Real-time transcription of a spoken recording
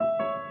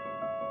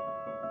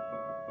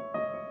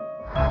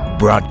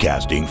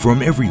Broadcasting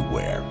from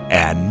everywhere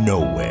and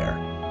nowhere,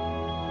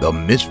 the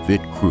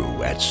Misfit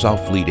crew at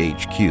Southfleet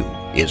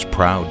HQ is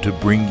proud to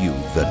bring you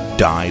the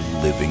Die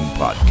Living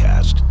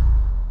Podcast.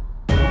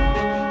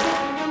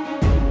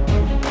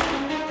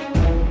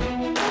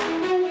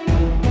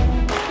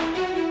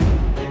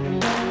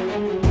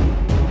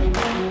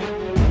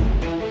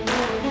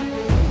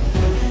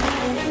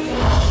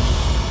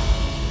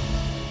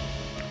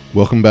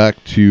 Welcome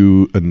back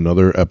to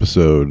another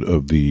episode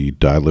of the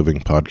Die Living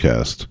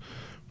Podcast,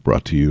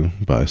 brought to you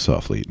by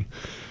Southfleet.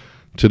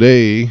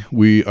 Today,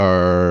 we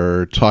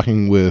are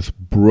talking with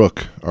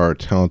Brooke, our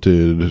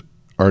talented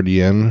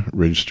RDN,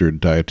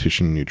 registered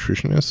dietitian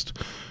nutritionist,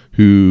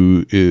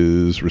 who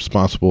is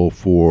responsible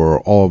for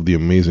all of the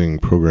amazing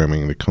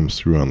programming that comes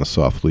through on the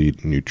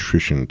Southfleet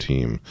nutrition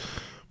team.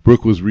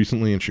 Brooke was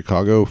recently in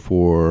Chicago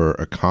for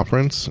a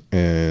conference,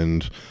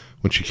 and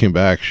when she came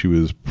back, she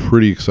was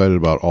pretty excited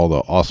about all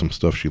the awesome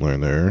stuff she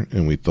learned there,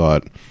 and we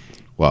thought,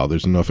 wow,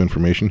 there's enough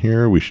information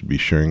here. We should be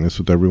sharing this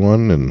with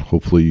everyone, and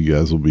hopefully you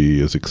guys will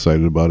be as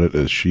excited about it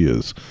as she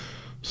is.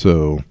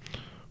 So,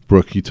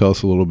 Brooke, can you tell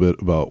us a little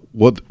bit about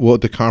what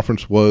the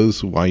conference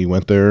was, why you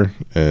went there,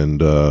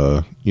 and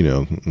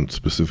and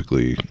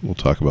specifically, we'll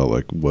talk about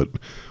like what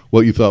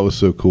you thought was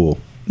so cool.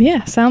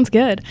 Yeah, sounds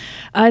good.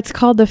 It's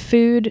called the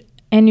Food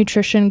and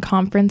Nutrition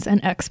Conference and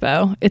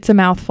Expo. It's a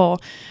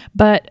mouthful,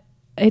 but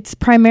it's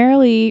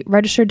primarily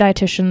registered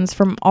dietitians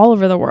from all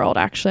over the world,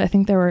 actually. I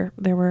think there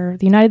were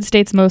the United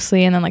States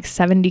mostly, and then like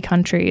 70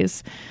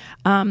 countries.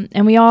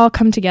 And we all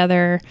come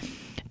together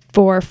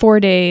for 4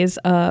 days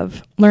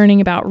of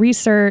learning about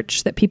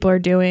research that people are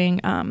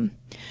doing,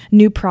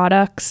 new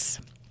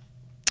products,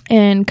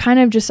 and kind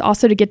of just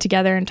also to get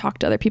together and talk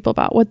to other people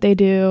about what they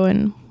do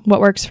and what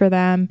works for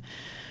them.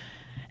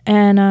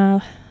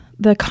 And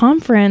the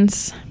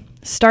conference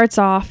starts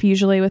off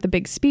usually with a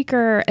big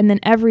speaker, and then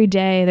every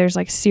day there's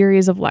like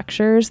series of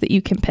lectures that you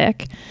can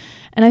pick.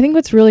 And I think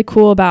what's really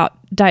cool about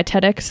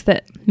dietetics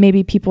that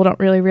maybe people don't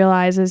really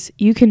realize is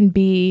you can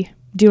be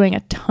doing a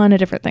ton of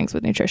different things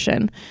with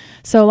nutrition.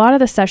 So a lot of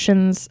the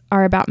sessions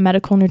are about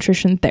medical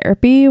nutrition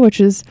therapy,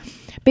 which is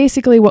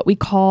basically what we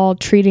call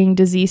treating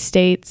disease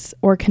states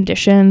or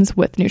conditions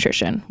with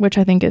nutrition, which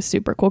I think is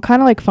super cool.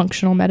 Kind of like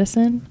functional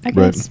medicine, I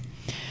guess. Right.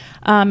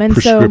 And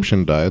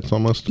prescription diets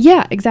almost.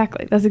 Yeah,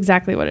 exactly. That's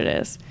exactly what it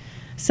is.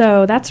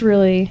 So that's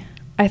really,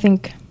 I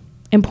think,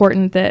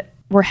 important that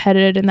we're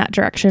headed in that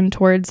direction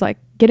towards like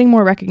getting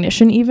more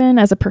recognition even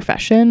as a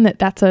profession,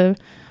 that's a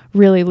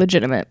really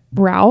legitimate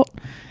route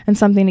and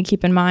something to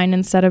keep in mind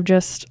instead of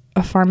just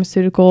a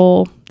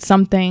pharmaceutical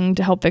something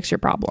to help fix your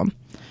problem.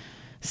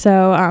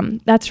 So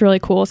that's really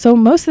cool. So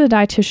most of the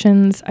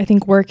dietitians, I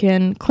think, work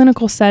in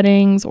clinical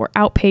settings or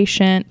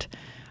outpatient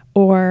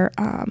or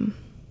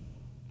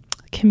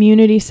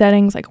community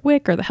settings like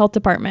WIC or the health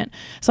department.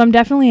 So I'm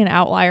definitely an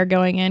outlier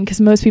going in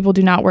because most people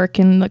do not work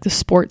in like the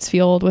sports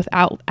field with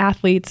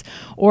athletes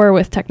or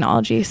with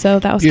technology. So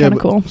that was kind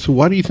of cool. So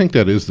why do you think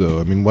that is though?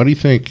 I mean, why do you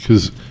think,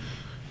 because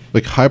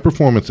like high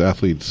performance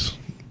athletes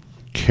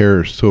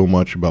care so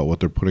much about what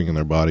they're putting in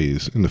their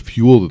bodies, and the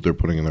fuel that they're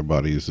putting in their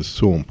bodies is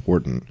so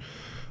important.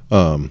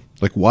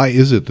 Like why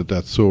is it that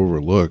that's so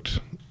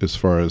overlooked as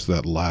far as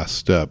that last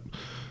step?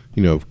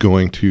 You know,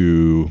 going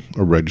to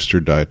a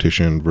registered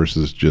dietitian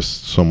versus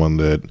just someone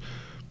that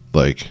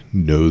like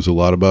knows a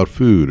lot about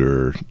food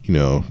or,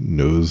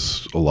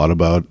 knows a lot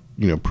about,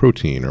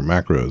 protein or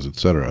macros,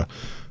 etc.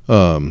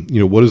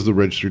 What does the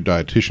registered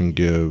dietitian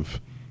give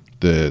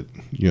that,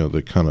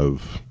 the kind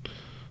of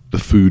the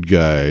food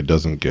guy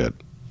doesn't get?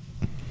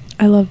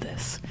 I love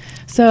this.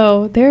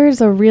 So there's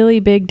a really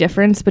big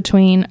difference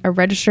between a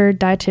registered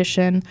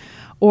dietitian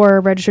or a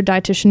registered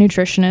dietitian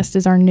nutritionist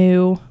is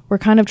we're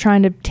kind of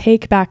trying to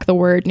take back the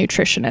word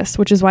nutritionist,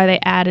 which is why they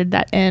added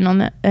that N on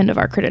the end of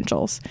our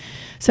credentials.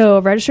 So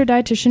a registered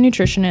dietitian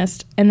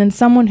nutritionist and then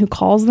someone who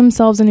calls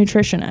themselves a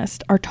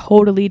nutritionist are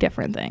totally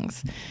different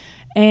things.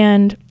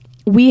 And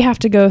we have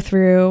to go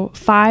through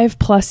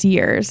 5+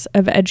 years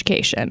of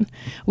education.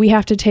 We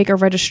have to take a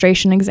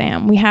registration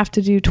exam. We have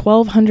to do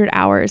 1,200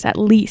 hours at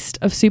least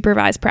of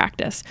supervised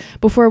practice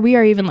before we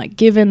are even like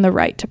given the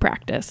right to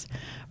practice.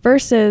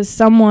 Versus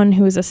someone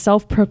who is a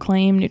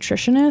self-proclaimed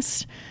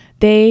nutritionist,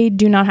 they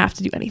do not have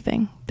to do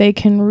anything. They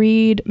can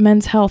read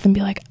Men's Health and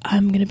be like,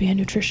 I'm going to be a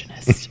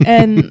nutritionist.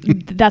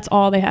 And that's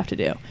all they have to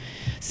do.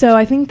 So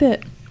I think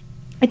that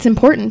it's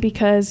important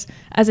because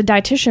as a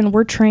dietitian,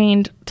 we're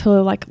trained to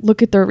like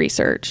look at the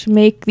research,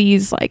 make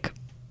these like,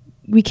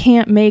 we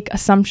can't make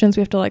assumptions.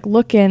 We have to like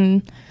look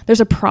in, there's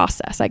a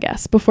process, I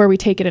guess, before we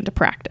take it into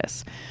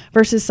practice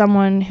versus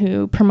someone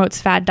who promotes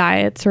fad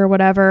diets or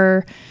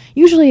whatever.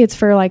 Usually it's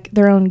for like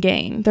their own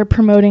gain. They're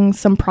promoting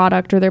some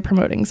product or they're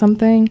promoting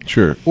something.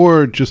 Sure.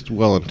 Or just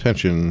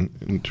well-intentioned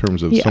in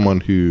terms of someone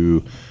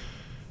who,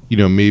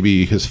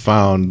 maybe has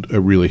found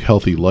a really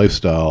healthy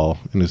lifestyle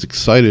and is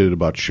excited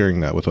about sharing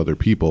that with other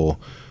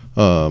people,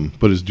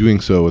 but is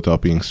doing so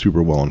without being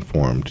super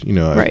well-informed.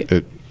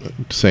 Right.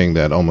 Saying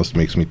that almost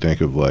makes me think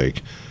of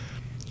like,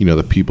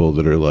 the people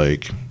that are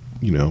like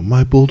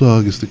my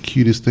bulldog is the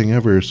cutest thing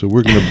ever, so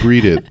we're going to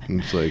breed it.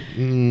 And it's like,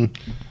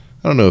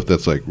 I don't know if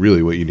that's like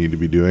really what you need to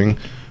be doing.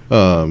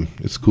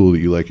 It's cool that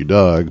you like your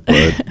dog,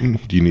 but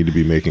do you need to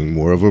be making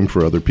more of them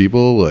for other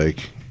people?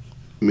 Like,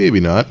 maybe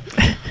not.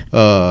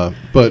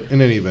 But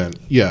in any event,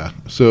 yeah.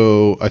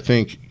 So I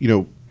think,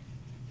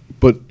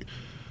 but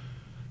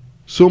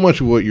so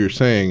much of what you're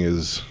saying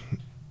is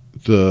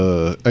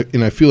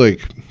and I feel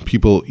like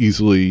people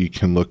easily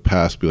can look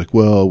past, be like,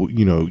 well,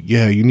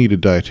 yeah, you need a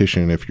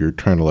dietitian if you're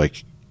trying to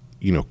like,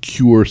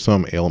 cure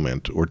some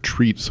ailment or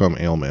treat some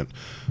ailment.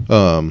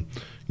 But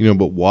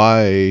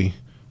why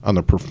on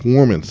the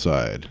performance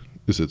side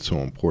is it so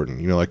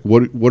important? Like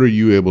what are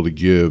you able to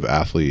give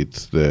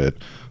athletes that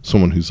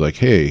someone who's like,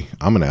 hey,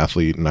 I'm an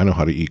athlete and I know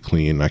how to eat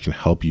clean and I can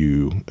help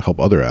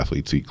other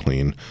athletes eat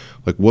clean.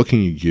 Like what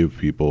can you give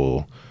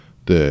people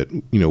that,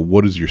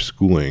 what does your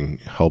schooling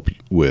help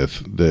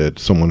with that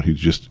someone who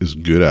just is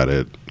good at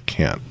it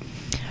can't?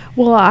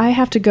 Well, I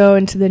have to go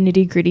into the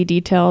nitty gritty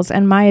details,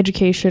 and my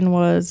education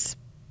was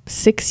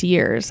 6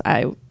 years.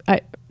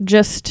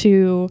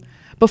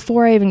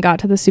 Before I even got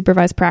to the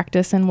supervised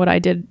practice and what I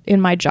did in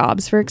my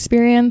jobs for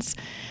experience,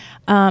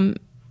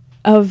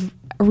 of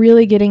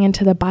really getting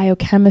into the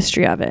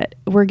biochemistry of it.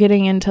 We're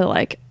getting into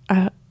like,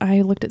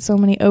 I looked at so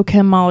many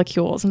OChem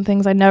molecules and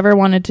things I never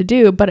wanted to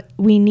do, but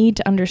we need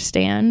to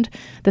understand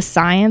the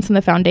science and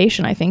the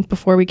foundation, I think,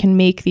 before we can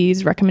make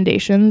these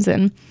recommendations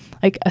and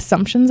like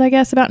assumptions, I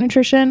guess, about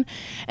nutrition.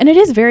 And it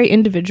is very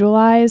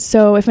individualized.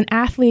 So if an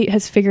athlete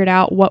has figured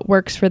out what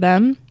works for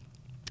them,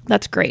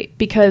 that's great,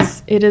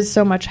 because it is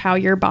so much how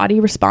your body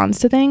responds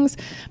to things.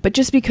 But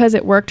just because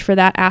it worked for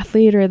that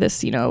athlete or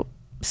this,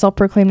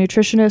 self-proclaimed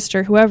nutritionist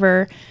or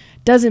whoever,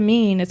 doesn't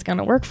mean it's going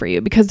to work for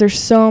you, because there's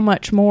so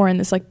much more in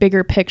this like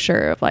bigger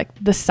picture of like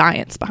the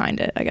science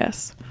behind it, I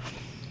guess.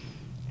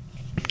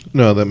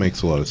 No, that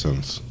makes a lot of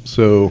sense.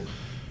 So,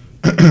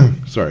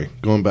 sorry,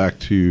 going back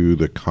to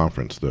the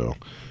conference though,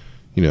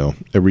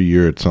 every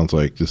year it sounds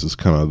like this is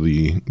kind of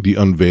the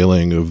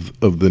unveiling of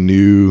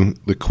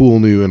the cool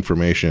new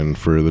information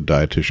for the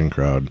dietitian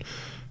crowd.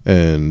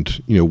 And,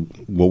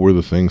 what were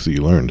the things that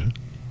you learned?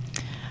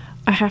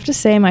 I have to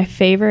say my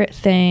favorite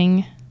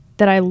thing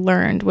that I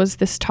learned was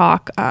this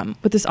talk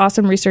with this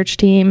awesome research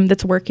team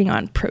that's working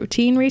on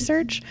protein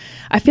research.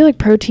 I feel like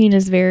protein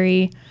is a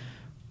very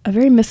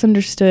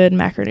misunderstood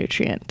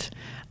macronutrient.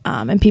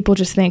 And people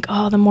just think,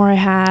 the more I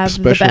have,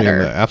 especially the better.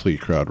 In the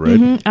athlete crowd, right?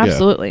 Mm-hmm,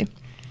 absolutely. Yeah.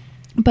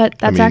 But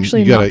that's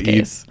actually not the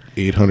case. You got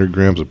to eat 800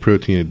 grams of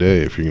protein a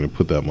day if you're going to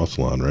put that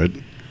muscle on, right?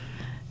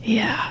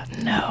 Yeah,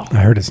 no. I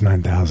heard it's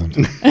 9,000.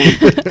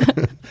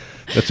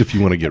 That's if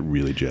you want to get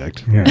really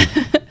jacked. Yeah.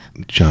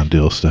 John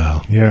Dill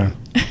style. Yeah.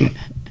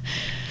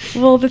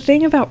 Well, the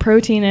thing about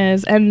protein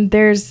is, and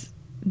there's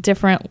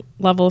different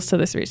levels to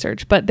this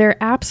research, but there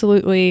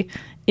absolutely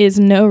is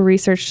no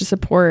research to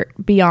support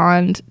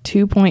beyond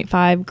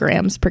 2.5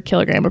 grams per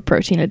kilogram of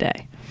protein a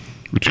day.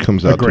 Which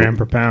comes out a gram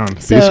per pound.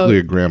 Basically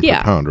a gram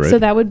per pound, right? So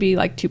that would be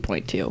like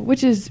 2.2,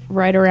 which is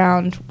right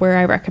around where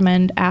I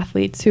recommend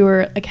athletes who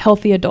are like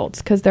healthy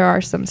adults, because there are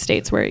some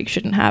states where you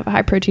shouldn't have a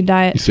high protein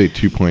diet. You say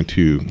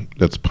 2.2,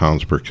 that's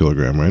pounds per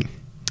kilogram, right?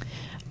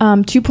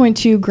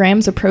 2.2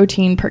 grams of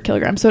protein per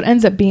kilogram. So it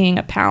ends up being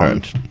a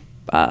pound,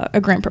 a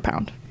gram per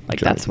pound. Like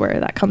that's where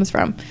that comes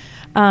from.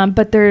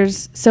 But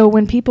so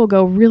when people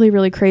go really,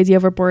 really crazy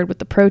overboard with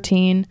the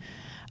protein,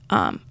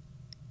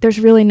 there's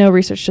really no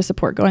research to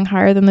support going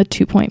higher than the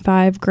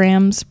 2.5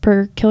 grams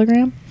per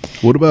kilogram.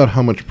 What about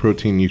how much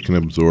protein you can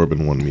absorb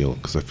in one meal?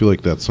 Because I feel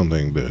like that's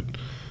something that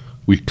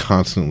we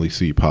constantly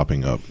see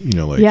popping up.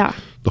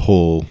 The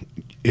whole,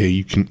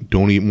 you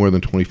don't eat more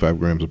than 25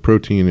 grams of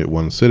protein at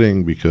one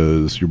sitting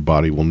because your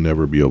body will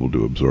never be able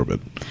to absorb it.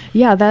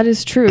 Yeah, that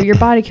is true. Your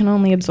body can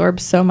only absorb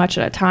so much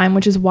at a time,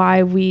 which is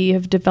why we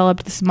have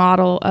developed this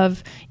model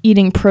of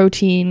eating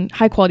protein,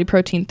 high quality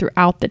protein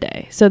throughout the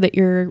day, so that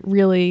you're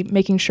really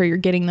making sure you're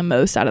getting the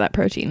most out of that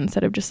protein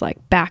instead of just like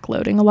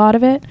backloading a lot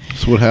of it.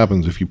 So what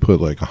happens if you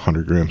put like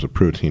 100 grams of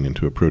protein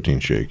into a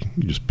protein shake?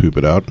 You just poop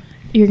it out?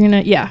 You're going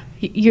to,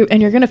 you're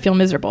going to feel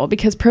miserable,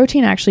 because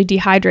protein actually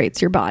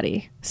dehydrates your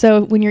body.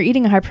 So when you're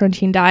eating a high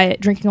protein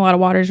diet, drinking a lot of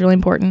water is really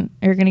important.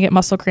 You're going to get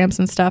muscle cramps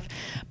and stuff,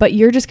 but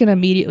you're just going to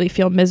immediately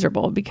feel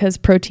miserable because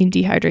protein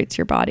dehydrates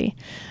your body.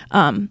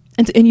 And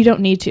you don't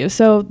need to.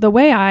 So the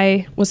way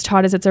I was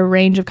taught is it's a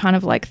range of kind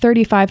of like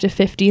 35 to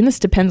 50, and this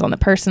depends on the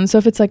person. So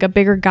if it's like a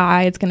bigger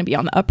guy, it's going to be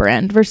on the upper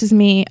end, versus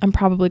me, I'm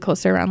probably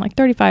closer around like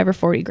 35 or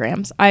 40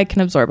 grams I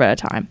can absorb at a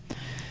time.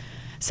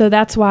 So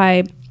that's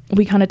why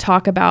we kind of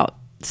talk about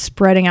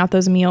spreading out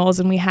those meals,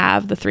 and we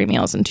have the 3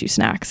 meals and 2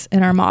 snacks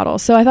in our model.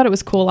 So I thought it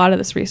was cool. A lot of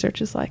this research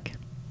is like,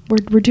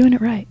 we're doing it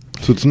right.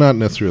 So it's not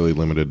necessarily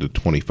limited to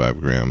 25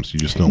 grams. You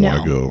just don't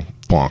want to go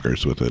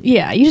bonkers with it.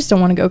 Yeah, you just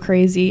don't want to go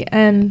crazy.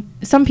 And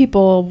some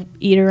people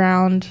eat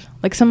around,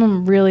 like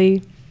someone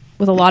really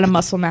with a lot of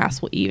muscle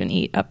mass will even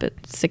eat up at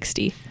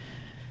 60.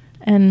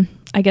 And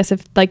I guess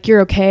if like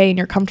you're okay and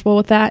you're comfortable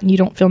with that and you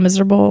don't feel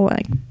miserable,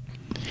 like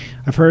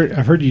I've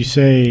heard you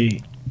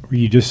say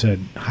you just said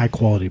high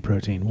quality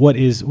protein. What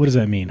does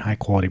that mean? High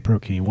quality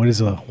protein. What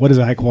is a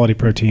high quality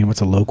protein?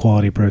 What's a low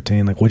quality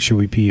protein? Like, what should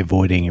we be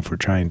avoiding if we're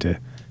trying to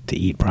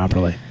eat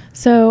properly?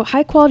 So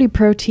high quality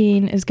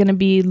protein is going to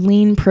be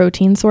lean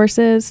protein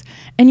sources,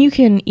 and you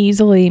can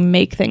easily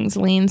make things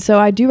lean. So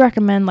I do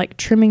recommend like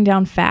trimming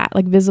down fat,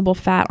 like visible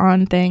fat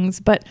on things.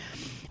 But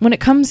when it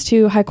comes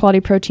to high quality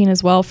protein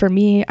as well, for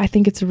me, I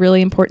think it's a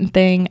really important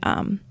thing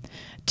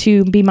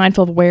to be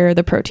mindful of where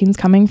the protein's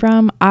coming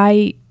from.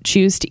 I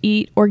choose to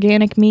eat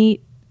organic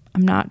meat.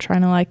 I'm not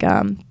trying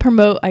to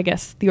promote, I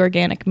guess, the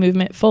organic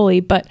movement fully,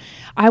 but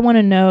I want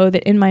to know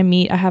that in my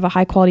meat, I have a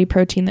high quality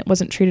protein that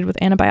wasn't treated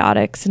with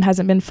antibiotics and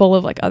hasn't been full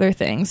of like other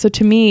things. So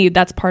to me,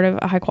 that's part of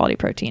a high quality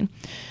protein.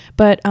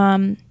 But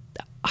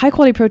high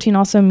quality protein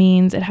also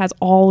means it has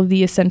all of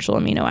the essential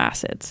amino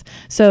acids.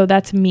 So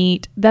that's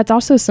meat. That's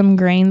also some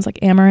grains, like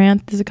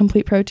amaranth is a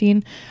complete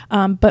protein.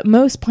 But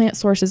most plant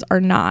sources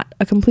are not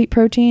a complete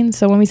protein.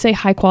 So when we say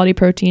high quality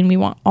protein, we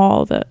want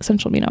all the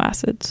essential amino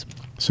acids.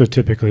 So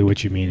typically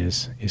what you mean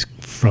is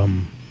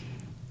from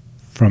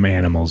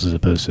animals as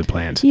opposed to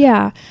plants.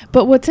 Yeah.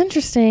 But what's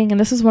interesting, and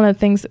this is one of the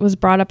things that was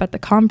brought up at the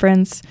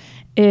conference,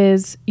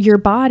 is your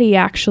body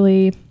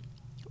actually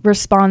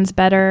responds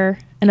better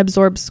and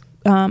absorbs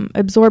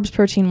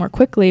protein more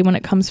quickly when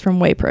it comes from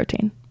whey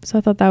protein. So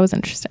I thought that was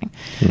interesting.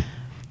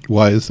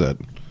 Why is that?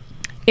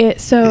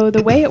 So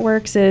the way it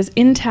works is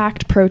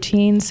intact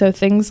protein. So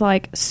things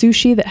like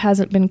sushi that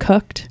hasn't been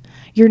cooked,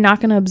 you're not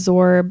going to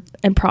absorb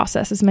and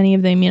process as many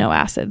of the amino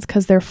acids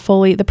because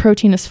the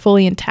protein is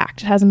fully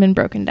intact. It hasn't been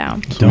broken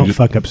down. So don't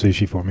fuck up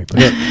sushi for me,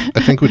 please. Yeah,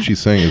 I think what she's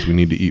saying is we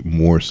need to eat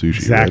more sushi.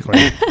 Exactly.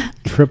 Right?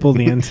 Triple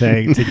the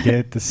intake to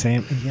get the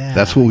same. Yeah.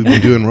 That's what we've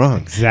been doing wrong.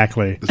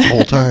 Exactly. This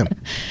whole time.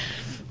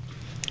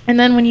 And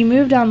then when you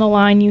move down the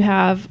line, you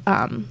have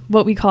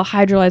what we call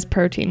hydrolyzed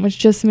protein, which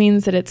just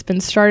means that it's been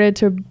started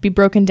to be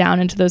broken down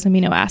into those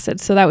amino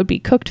acids. So that would be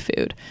cooked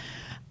food.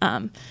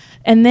 And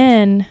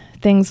then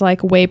things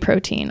like whey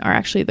protein are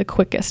actually the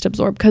quickest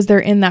absorbed because they're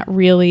in that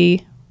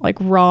really like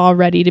raw,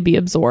 ready to be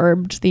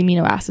absorbed. The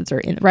amino acids are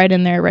right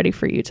in there, ready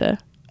for you to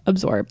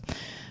absorb.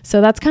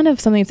 So that's kind of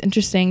something that's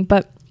interesting.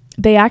 But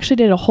they actually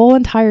did a whole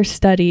entire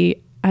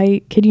study,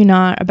 I kid you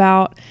not,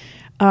 about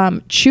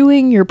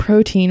chewing your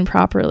protein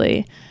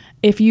properly.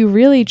 If you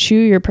really chew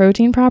your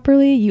protein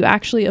properly, you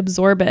actually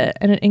absorb it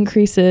and it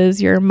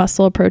increases your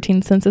muscle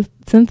protein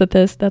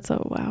synthesis.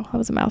 That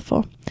was a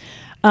mouthful.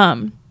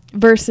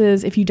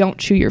 Versus if you don't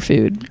chew your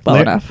food well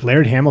enough.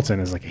 Laird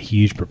Hamilton is like a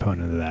huge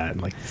proponent of that, and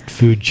like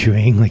food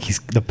chewing. Like he's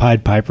the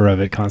Pied Piper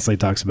of it. Constantly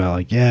talks about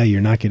like, yeah,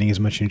 you're not getting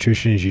as much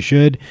nutrition as you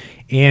should,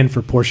 and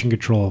for portion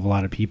control of a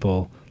lot of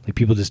people, like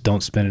people just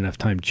don't spend enough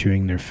time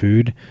chewing their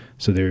food,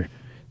 so they're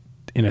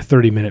in a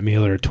 30-minute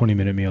meal or a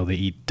 20-minute meal, they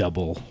eat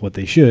double what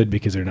they should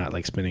because they're not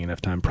like spending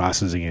enough time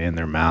processing it in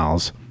their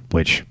mouths,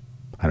 which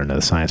I don't know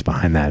the science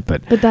behind that,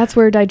 but that's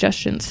where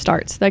digestion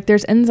starts. Like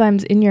there's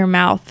enzymes in your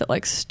mouth that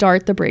like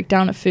start the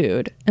breakdown of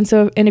food. And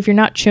if you're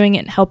not chewing it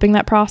and helping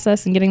that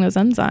process and getting those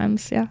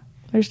enzymes, yeah,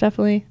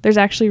 there's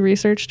actually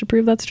research to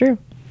prove that's true.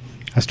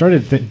 I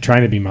started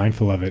trying to be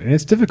mindful of it, and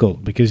it's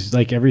difficult because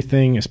like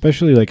everything,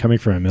 especially like coming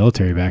from a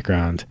military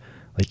background,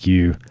 like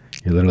you're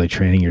literally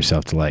training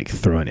yourself to like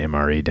throw an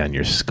MRE down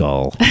your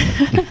skull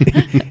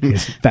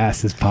as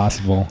fast as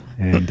possible.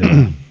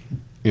 And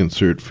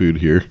insert food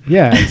here.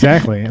 Yeah,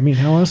 exactly. I mean,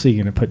 how else are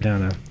you going to put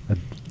down a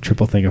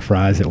triple thing of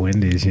fries at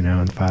Wendy's,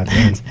 in 5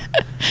 minutes?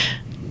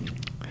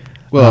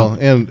 Well,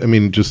 and I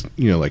mean, just,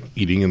 like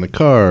eating in the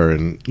car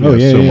and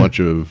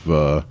much of,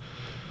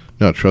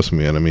 no, trust me,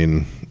 man. I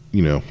mean,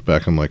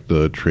 back on like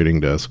the trading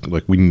desk,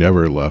 like we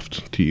never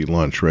left to eat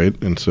lunch,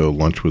 right? And so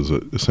lunch was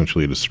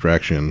essentially a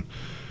distraction.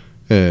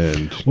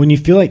 And when you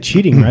feel like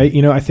cheating, right?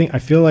 I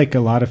feel like a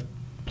lot of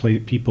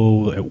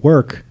people at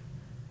work,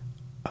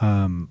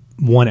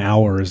 1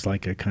 hour is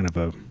like a kind of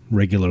a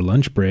regular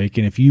lunch break.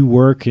 And if you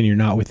work and you're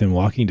not within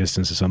walking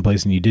distance of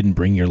someplace and you didn't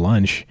bring your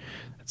lunch,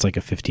 it's like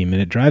a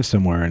 15-minute drive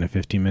somewhere and a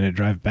 15-minute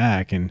drive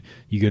back. And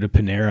you go to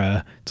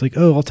Panera, it's like,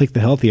 oh, I'll take the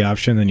healthy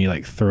option. Then you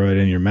like throw it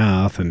in your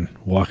mouth and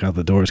walk out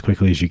the door as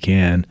quickly as you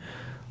can.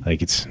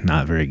 Like it's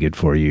not very good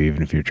for you,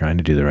 even if you're trying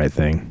to do the right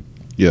thing.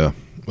 Yeah.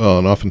 Well,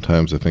 and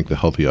oftentimes I think the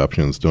healthy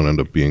options don't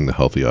end up being the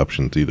healthy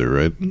options either,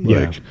 right? Yeah.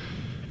 Like,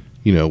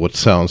 what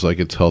sounds like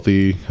it's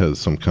healthy has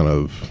some kind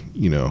of,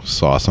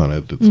 sauce on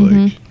it that's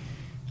like,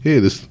 hey,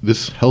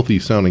 this healthy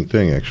sounding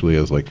thing actually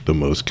has like the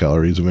most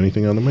calories of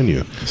anything on the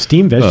menu.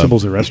 Steamed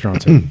vegetables at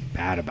restaurants are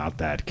bad about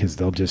that because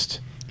they'll just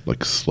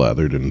like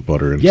slathered in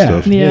butter and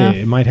stuff. Yeah,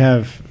 it might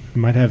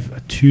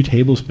have 2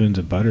 tablespoons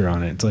of butter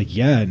on it. It's like,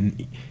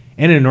 and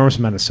an enormous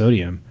amount of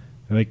sodium.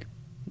 Like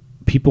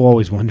people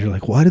always wonder,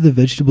 like, why do the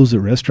vegetables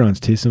at restaurants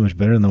taste so much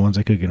better than the ones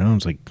I cook at home?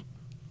 It's like,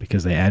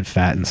 because they add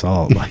fat and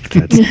salt. Like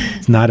that's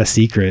it's not a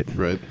secret.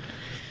 Right.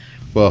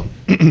 Well,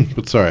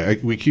 but sorry,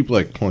 we keep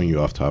like pulling you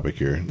off topic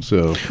here.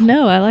 So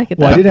no, I like it.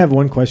 Well, I did have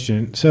one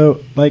question.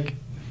 So like,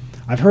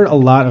 I've heard a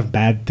lot of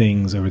bad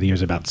things over the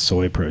years about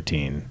soy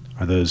protein.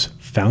 Are those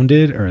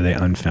founded or are they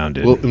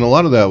unfounded? Well, and a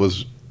lot of that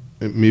was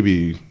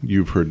maybe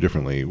you've heard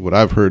differently. What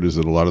I've heard is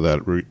that a lot of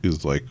that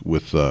is like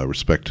with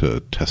respect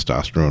to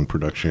testosterone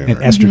production and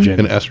estrogen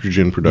and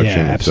estrogen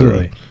production. Yeah,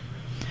 absolutely.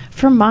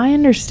 From my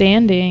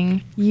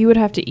understanding, you would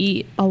have to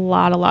eat a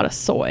lot of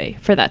soy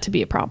for that to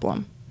be a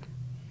problem.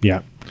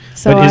 Yeah.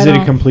 So but is it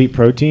a complete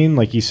protein?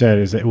 Like you said,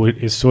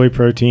 is soy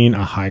protein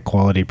a high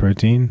quality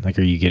protein? Like,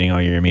 are you getting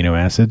all your amino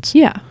acids?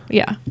 Yeah.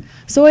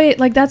 Soy,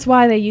 like, that's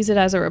why they use it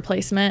as a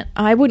replacement.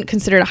 I wouldn't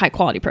consider it a high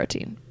quality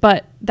protein,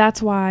 but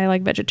that's why,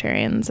 like,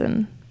 vegetarians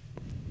and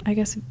I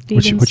guess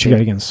vegans. What you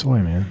got against soy,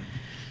 man?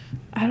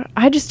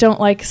 I just don't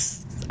like.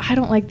 I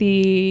don't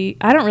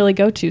really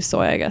go to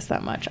soy, I guess,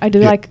 that much. I do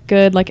like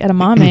good, like,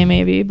 edamame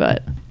maybe,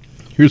 but.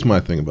 Here's my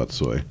thing about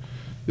soy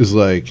is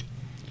like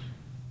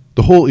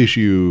the whole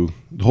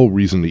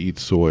reason to eat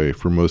soy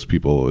for most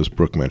people, as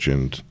Brooke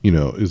mentioned,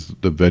 is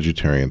the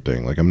vegetarian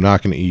thing. Like, I'm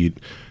not going to eat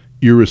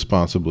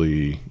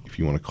irresponsibly, if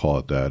you want to call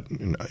it that,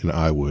 and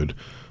I would,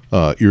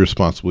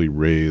 irresponsibly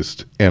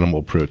raised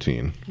animal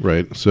protein,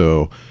 right?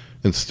 So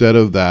instead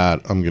of that,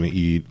 I'm going to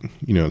eat,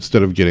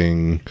 instead of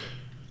getting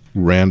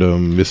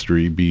random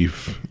mystery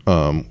beef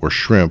or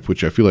shrimp,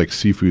 which I feel like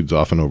seafood's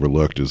often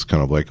overlooked as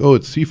kind of like, oh,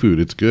 it's seafood,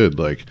 it's good.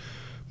 Like,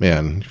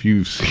 man, if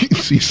you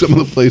see some of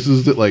the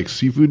places that like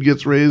seafood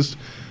gets raised,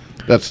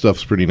 that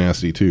stuff's pretty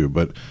nasty too.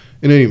 But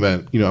in any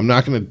event, I'm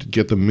not going to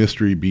get the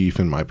mystery beef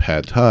in my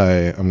pad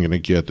thai. I'm going to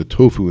get the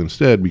tofu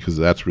instead because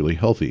that's really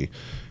healthy.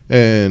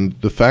 And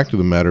the fact of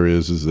the matter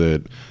is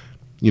that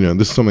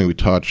this is something we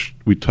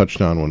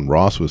touched on when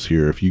Ross was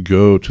here. If you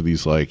go to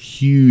these like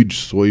huge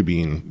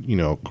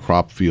soybean,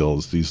 crop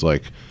fields, these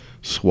like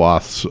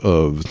swaths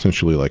of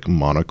essentially like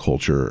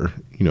monoculture,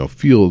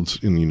 fields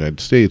in the United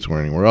States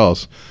or anywhere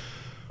else,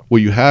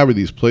 what you have are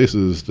these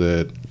places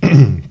that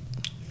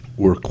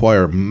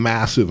require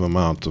massive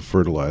amounts of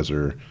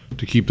fertilizer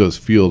to keep those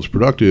fields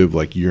productive,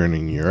 like year in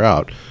and year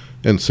out.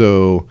 And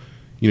so,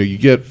 you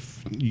get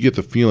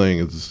the feeling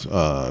is,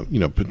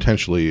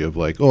 potentially of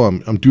like, oh,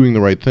 I'm doing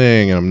the right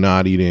thing and I'm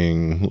not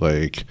eating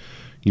like,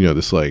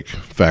 this like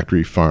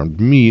factory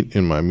farmed meat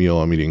in my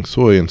meal. I'm eating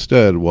soy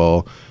instead.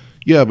 Well,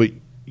 yeah, but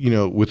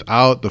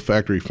without the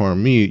factory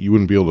farmed meat, you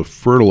wouldn't be able to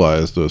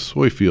fertilize those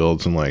soy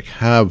fields and like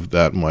have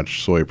that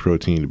much soy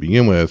protein to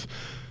begin with.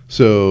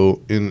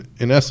 So in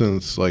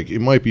essence, like, it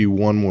might be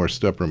one more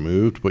step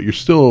removed, but you're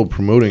still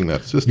promoting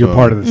that system. You're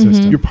part of the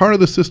system. You're part of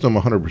the system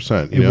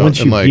 100%. And once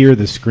you hear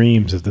the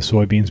screams of the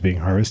soybeans being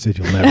harvested,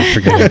 you'll never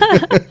forget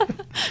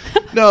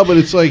it. No, but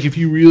it's like, if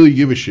you really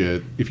give a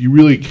shit, if you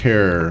really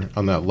care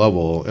on that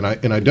level, and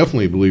I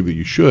definitely believe that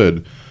you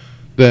should,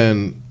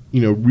 then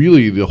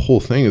really the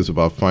whole thing is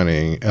about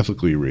finding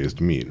ethically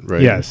raised meat,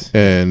 right? Yes.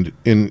 And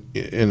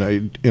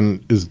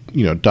as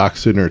Doc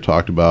Sidner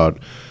talked about,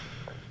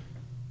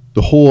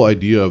 the whole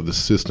idea of the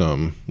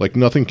system, like,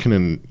 nothing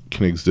can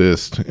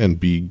exist and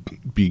be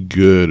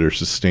good or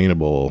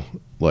sustainable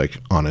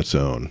like on its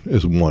own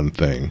is one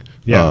thing.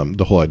 Yeah.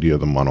 The whole idea of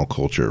the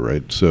monoculture,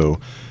 right? So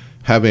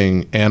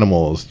having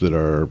animals that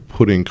are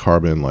putting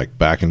carbon like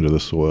back into the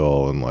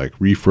soil and like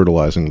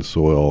refertilizing the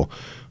soil,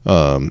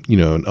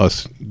 and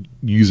us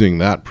using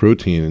that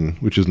protein,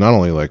 which is not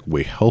only like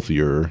way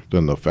healthier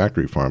than the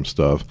factory farm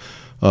stuff,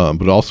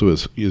 but also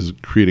is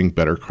creating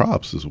better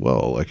crops as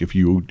well. Like, if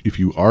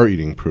you are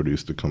eating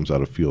produce that comes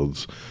out of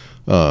fields,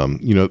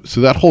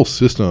 so that whole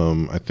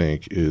system, I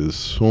think, is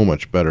so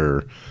much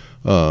better.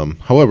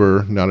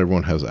 However, not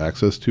everyone has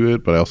access to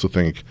it, but I also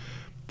think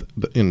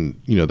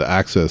the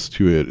access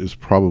to it is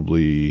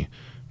probably,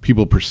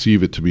 people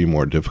perceive it to be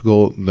more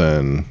difficult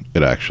than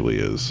it actually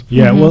is.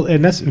 Yeah, mm-hmm. Well,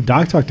 and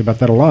Doc talked about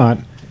that a lot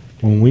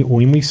when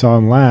we saw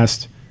him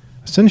last.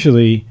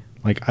 Essentially,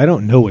 like, I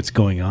don't know what's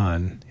going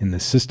on in the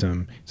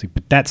system. It's like,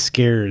 but that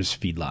scares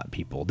feedlot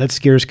people. That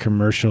scares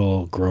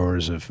commercial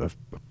growers of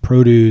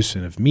produce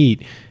and of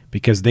meat,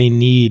 because they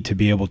need to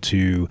be able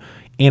to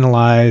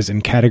analyze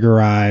and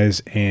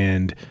categorize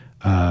and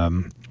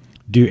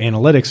do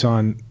analytics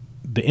on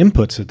the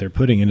inputs that they're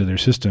putting into their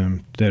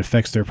system that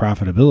affects their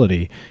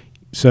profitability.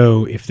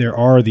 So if there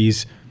are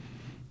these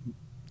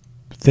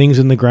things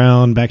in the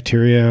ground,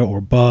 bacteria or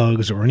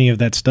bugs or any of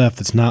that stuff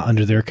that's not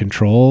under their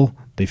control,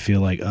 they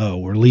feel like, oh,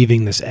 we're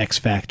leaving this X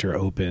factor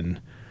open,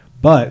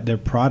 but their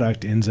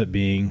product ends up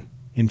being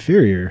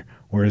inferior.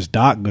 Whereas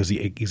Doc goes the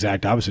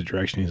exact opposite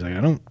direction. He's like, I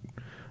don't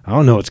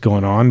know what's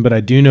going on, but I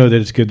do know that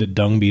it's good that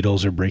dung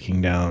beetles are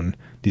breaking down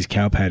these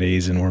cow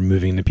patties and we're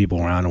moving the people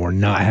around and we're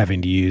not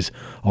having to use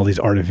all these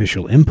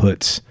artificial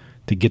inputs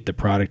to get the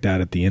product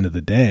out at the end of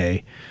the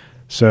day.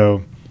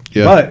 So,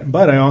 yeah.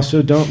 But I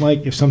also don't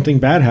like, if something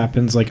bad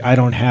happens, like, I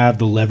don't have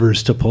the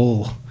levers to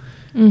pull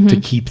to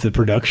keep the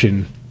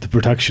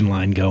production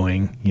line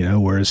going,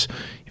 whereas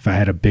if I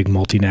had a big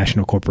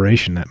multinational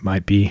corporation, that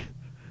might be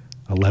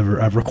a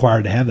lever I've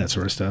required to have that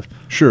sort of stuff.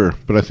 Sure,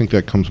 but I think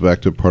that comes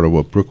back to part of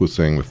what Brooke was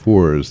saying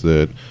before, is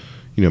that,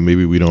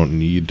 maybe we don't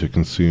need to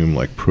consume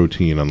like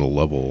protein on the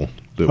level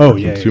that we're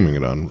consuming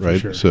it on, right? For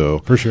sure. So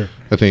for sure,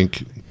 I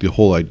think the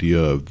whole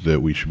idea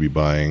that we should be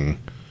buying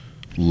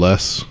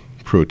less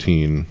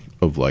protein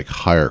of like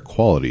higher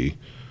quality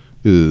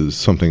is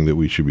something that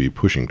we should be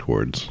pushing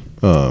towards.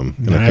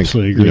 And I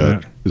absolutely agree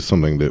with that. Is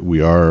something that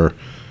we are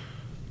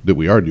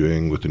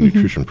doing with the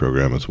nutrition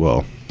program as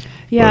well.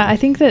 Yeah, I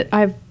think that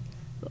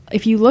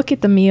if you look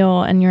at the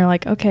meal and you're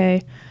like,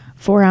 okay,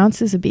 4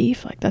 ounces of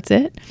beef, like that's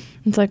it.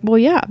 It's like, well,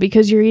 yeah,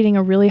 because you're eating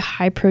a really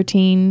high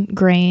protein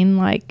grain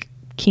like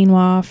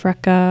quinoa,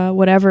 freca,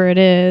 whatever it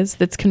is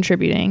that's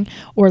contributing,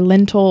 or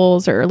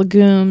lentils or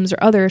legumes or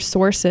other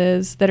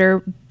sources that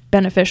are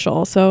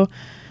beneficial. So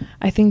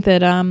I think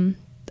that a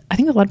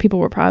lot of people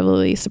were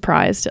probably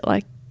surprised at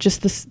like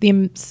just the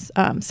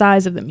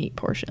size of the meat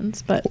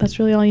portions, but that's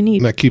really all you need.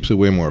 And that keeps it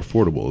way more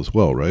affordable as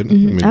well, right?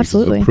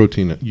 Absolutely. The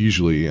protein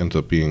usually ends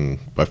up being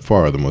by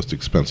far the most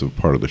expensive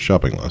part of the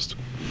shopping list.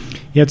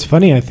 Yeah, it's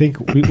funny. I think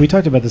we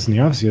talked about this in the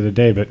office the other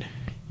day, but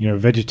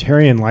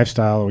vegetarian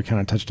lifestyle we kind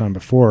of touched on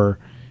before.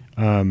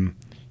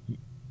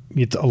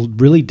 It's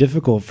really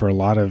difficult for a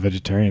lot of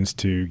vegetarians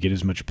to get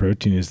as much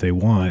protein as they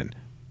want.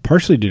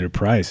 Partially due to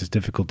price, it's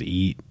difficult to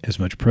eat as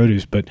much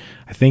produce, but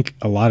I think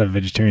a lot of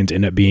vegetarians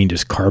end up being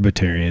just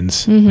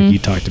carbitarians, like you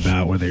talked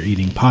about, where they're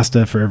eating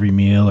pasta for every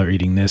meal or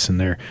eating this, and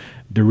they're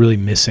really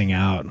missing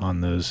out on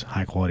those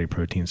high quality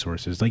protein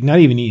sources. Like not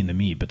even eating the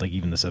meat, but like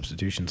even the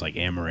substitutions like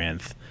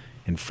amaranth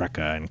and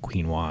freca and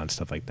quinoa and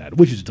stuff like that,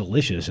 which is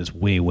delicious. It's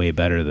way, way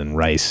better than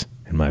rice,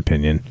 in my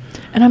opinion.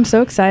 And I'm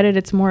so excited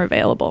it's more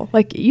available.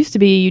 Like it used to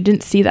be, you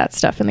didn't see that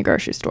stuff in the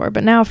grocery store,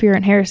 but now if you're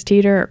in Harris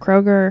Teeter or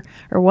Kroger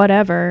or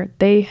whatever,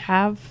 they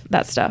have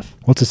that stuff.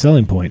 What's a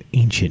selling point?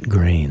 Ancient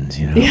grains,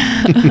 Yeah.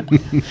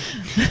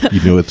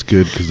 You know it's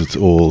good because it's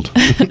old.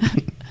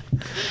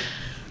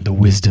 The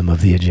wisdom of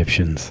the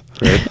Egyptians.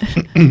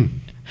 Right?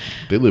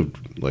 They lived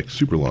like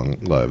super long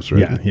lives,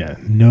 right? Yeah.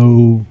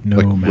 No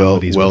like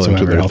maladies well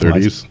whatsoever. Into their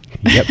 30s.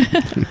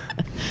 Yep.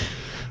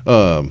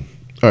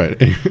 All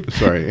right.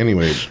 Sorry.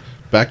 Anyway,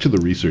 back to the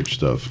research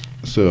stuff.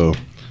 So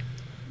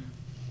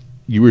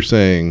you were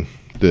saying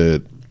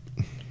that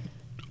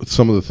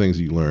some of the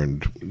things you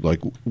learned,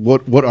 like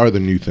what are the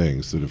new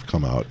things that have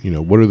come out?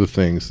 What are the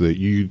things that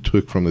you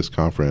took from this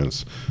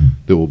conference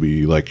that will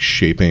be like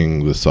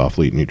shaping the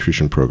Soflete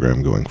nutrition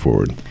program going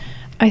forward?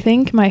 I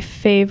think my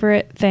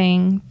favorite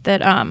thing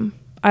that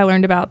I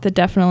learned about that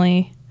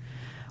definitely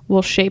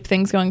will shape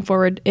things going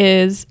forward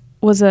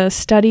was a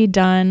study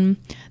done.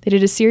 They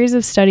did a series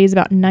of studies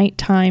about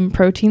nighttime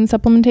protein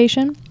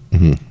supplementation.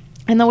 Mm-hmm.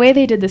 And the way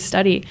they did this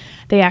study,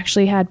 they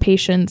actually had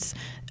patients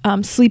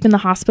sleep in the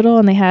hospital,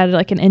 and they had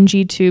like an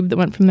NG tube that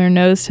went from their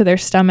nose to their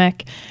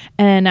stomach.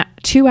 And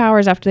 2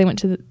 hours after they went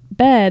to the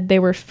bed, they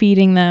were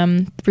feeding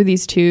them through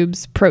these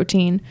tubes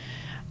protein.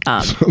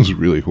 Sounds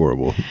really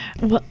horrible.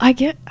 Well,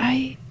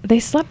 they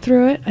slept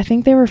through it. I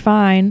think they were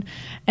fine.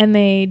 And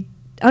they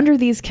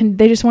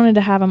just wanted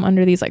to have them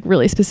under these like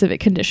really specific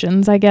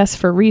conditions, I guess,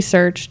 for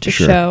research to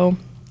show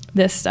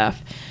this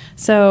stuff.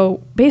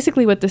 So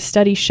basically what the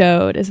study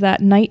showed is that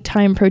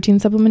nighttime protein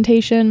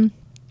supplementation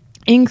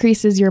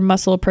increases your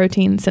muscle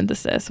protein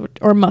synthesis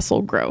or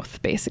muscle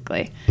growth,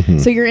 basically. Mm-hmm.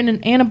 So you're in an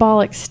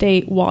anabolic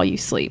state while you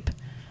sleep.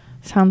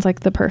 Sounds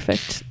like the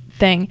perfect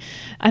thing.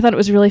 I thought it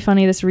was really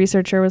funny. This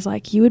researcher was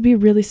like, you would be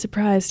really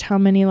surprised how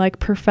many like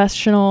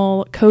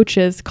professional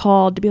coaches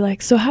called to be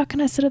like, so how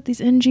can I set up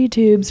these NG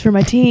tubes for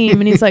my team?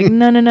 And he's like,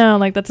 no,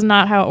 like that's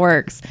not how it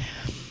works.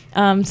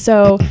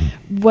 So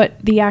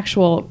what the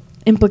actual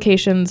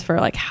implications for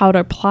like how to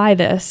apply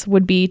this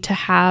would be to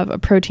have a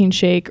protein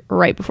shake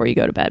right before you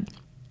go to bed.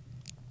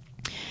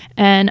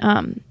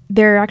 And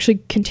they're actually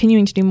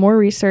continuing to do more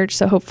research.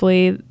 So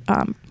hopefully,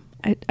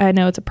 I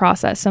know it's a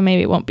process, so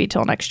maybe it won't be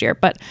till next year.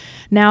 But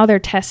now they're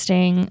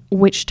testing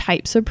which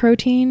types of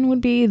protein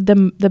would be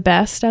the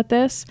best at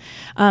this.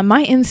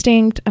 My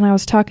instinct, and I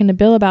was talking to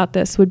Bill about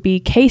this, would be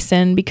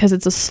casein because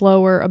it's a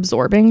slower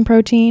absorbing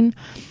protein.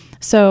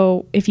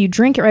 So if you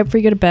drink it right before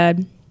you go to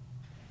bed,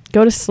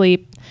 go to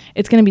sleep,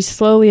 it's going to be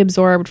slowly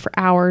absorbed for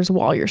hours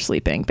while you're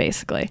sleeping,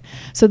 basically.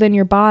 So then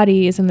your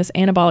body is in this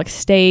anabolic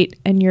state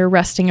and you're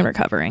resting and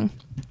recovering.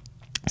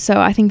 So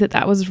I think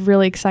that was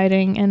really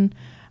exciting. And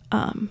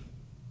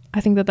I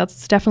think that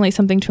that's definitely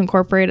something to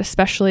incorporate,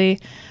 especially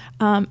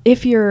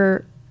if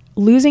you're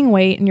losing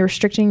weight and you're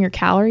restricting your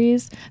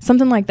calories.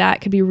 Something like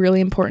that could be really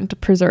important to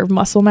preserve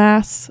muscle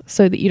mass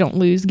so that you don't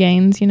lose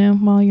gains,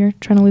 while you're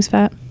trying to lose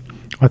fat.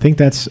 I think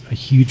that's a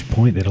huge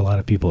point that a lot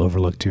of people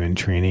overlook too in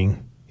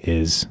training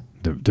is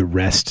the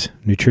rest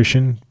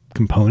nutrition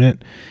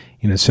component.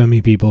 So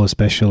many people,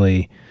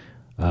 especially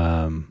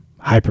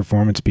high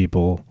performance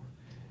people,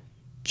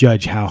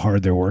 judge how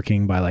hard they're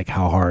working by like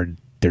how hard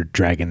they're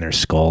dragging their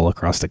skull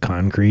across the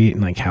concrete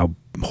and like how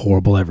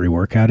horrible every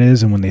workout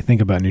is. And when they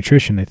think about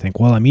nutrition, they think,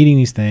 well, I'm eating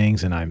these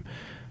things and I'm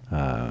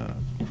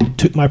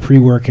took my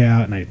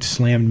pre-workout and I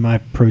slammed my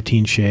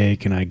protein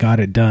shake and I got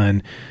it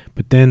done.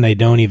 But then they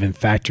don't even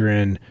factor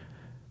in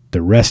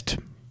the rest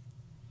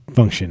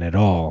function at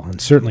all,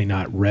 and certainly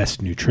not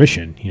rest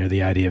nutrition.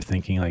 The idea of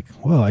thinking like,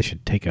 well, I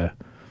should take a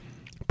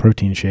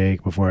protein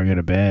shake before I go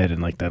to bed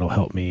and like that'll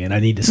help me and I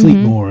need to sleep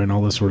more and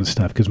all this sort of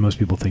stuff, because most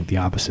people think the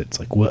opposite. It's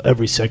like, well,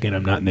 every second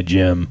I'm not in the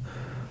gym,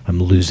 I'm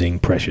losing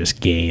precious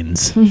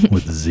gains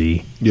with the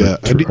Z. Yeah,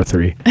 or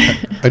 3.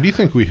 I do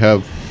think we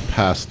have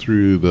pass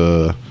through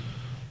the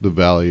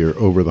valley or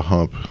over the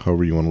hump,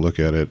 however you want to look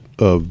at it,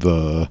 of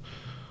the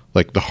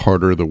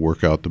harder the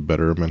workout, the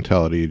better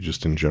mentality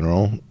just in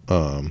general.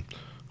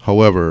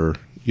 However,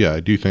 yeah, I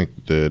do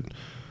think that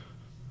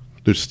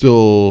there's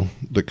still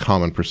the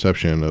common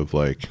perception of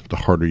like the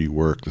harder you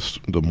work,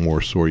 the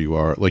more sore you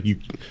are. Like you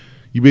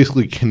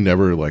basically can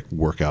never like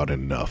work out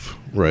enough,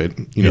 right?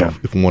 You know,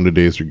 if 1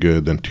 days are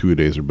good, then 2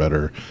 days are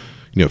better.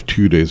 You know, if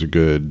 2 days are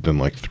good, then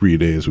like 3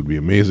 days would be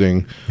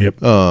amazing. Yep.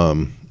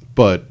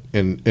 But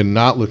and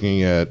not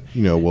looking at,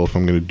 you know, well, if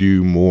I'm going to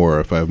do more,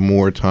 if I have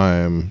more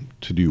time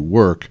to do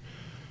work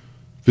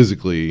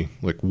physically,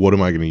 like what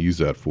am I going to use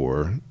that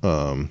for?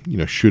 You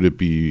know, should it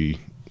be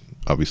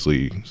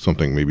obviously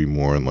something maybe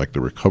more in like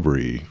the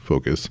recovery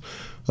focus?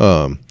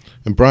 And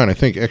Brian, I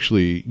think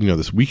actually, you know,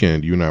 this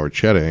weekend you and I were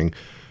chatting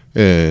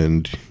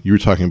and you were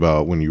talking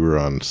about when you were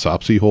on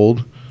SOPSI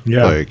hold,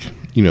 like,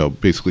 you know,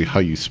 basically how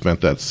you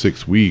spent that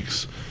 6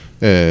 weeks.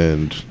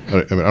 And I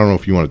mean, I don't know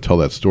if you want to tell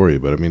that story,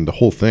 but I mean, the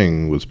whole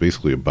thing was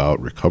basically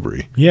about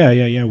recovery.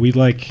 Yeah.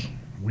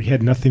 We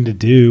had nothing to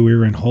do. We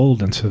were in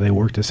hold, and so they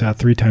worked us out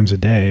 3 times a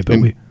day.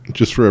 But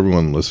just for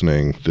everyone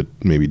listening that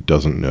maybe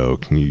doesn't know,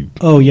 can you?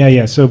 Oh,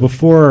 yeah. So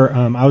before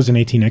I was an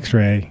 18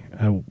 X-ray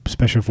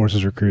Special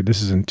Forces recruit.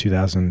 This is in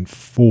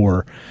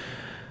 2004.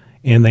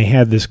 And they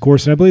had this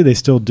course, and I believe they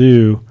still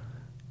do,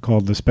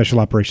 called the Special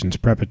Operations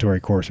Preparatory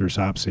Course, or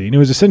SOPSI. And it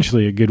was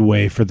essentially a good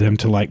way for them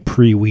to like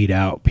pre-weed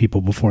out people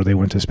before they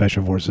went to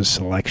Special Forces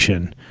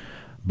selection.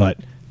 But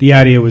the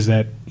idea was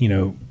that, you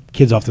know,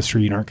 kids off the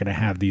street aren't going to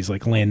have these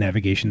like land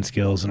navigation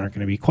skills and aren't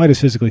going to be quite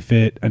as physically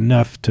fit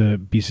enough to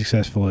be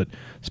successful at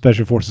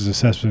Special Forces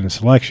Assessment and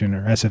Selection,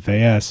 or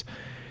SFAS.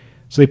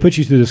 So they put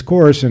you through this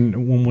course,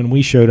 and when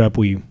we showed up,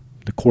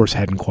 the course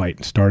hadn't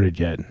quite started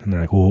yet. And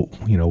they're like, well,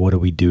 you know, what do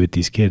we do with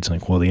these kids?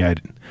 Like, well,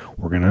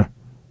 we're going to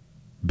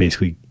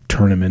basically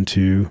turn them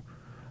into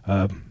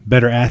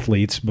better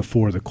athletes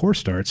before the course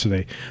starts. So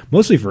they,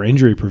 mostly for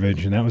injury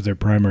prevention, that was their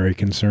primary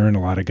concern.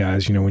 A lot of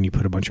guys, you know, when you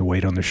put a bunch of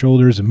weight on their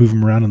shoulders and move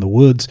them around in the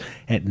woods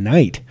at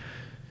night,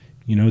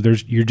 you know,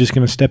 you're just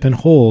going to step in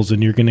holes,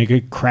 and you're going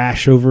to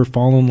crash over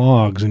fallen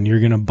logs, and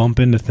you're going to bump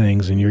into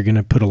things, and you're going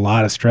to put a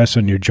lot of stress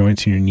on your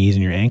joints and your knees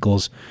and your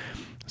ankles.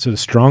 So the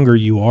stronger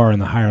you are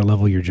and the higher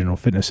level your general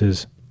fitness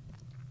is,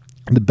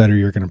 the better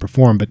you're going to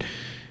perform. But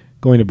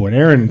going to what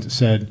Aaron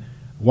said,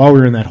 while we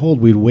were in that hold,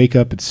 we'd wake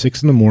up at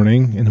 6 a.m.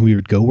 and we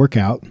would go work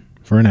out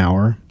for an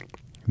hour.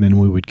 And then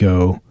we would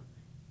go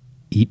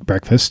eat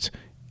breakfast.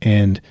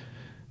 And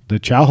the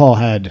chow hall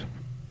had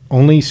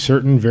only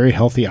certain very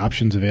healthy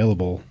options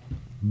available,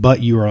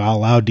 but you were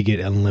allowed to get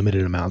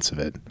unlimited amounts of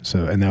it.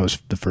 So, and that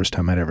was the first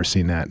time I'd ever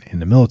seen that in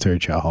the military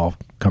chow hall,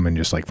 coming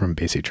just like from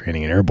basic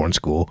training and airborne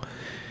school.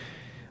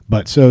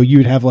 But so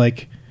you'd have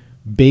like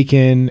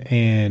bacon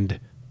and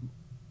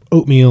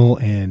oatmeal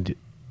and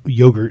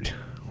yogurt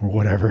or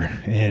whatever,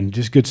 and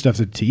just good stuff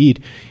to eat.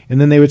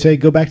 And then they would say,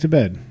 go back to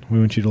bed. We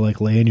want you to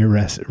like lay in your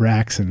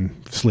racks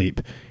and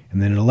sleep.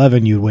 And then at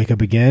 11, you'd wake up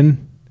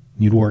again,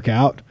 you'd work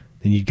out,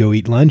 then you'd go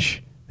eat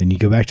lunch, then you'd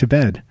go back to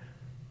bed.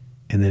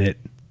 And then at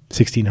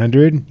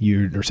 1600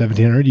 or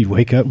 1700, you'd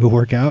wake up, go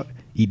work out,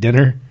 eat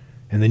dinner,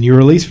 and then you're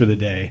released for the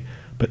day.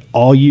 But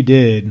all you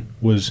did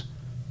was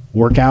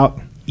work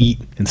out, eat,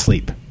 and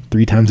sleep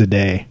 3 times a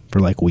day for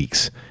like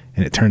weeks.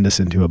 And it turned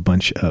us into a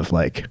bunch of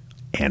like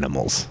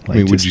animals. Like,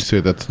 I mean, would you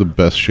say that's the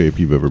best shape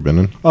you've ever been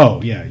in? Oh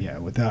yeah.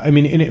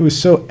 And it was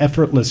so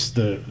effortless.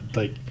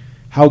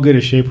 How good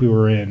a shape we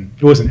were in.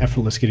 It wasn't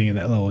effortless getting in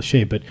that level of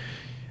shape, but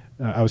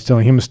I was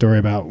telling him a story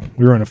about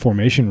we were on a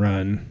formation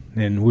run,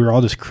 and we were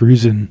all just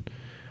cruising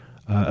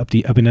up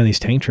and down these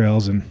tank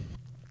trails, and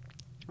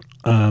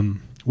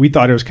we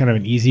thought it was kind of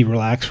an easy,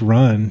 relaxed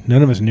run.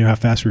 None of us knew how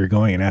fast we were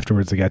going, and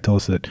afterwards the guy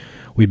told us that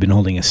we'd been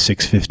holding a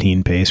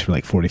 6:15 pace for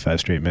like 45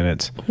 straight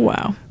minutes.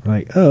 Wow. We're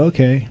like, oh,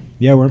 okay.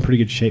 Yeah, we're in pretty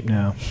good shape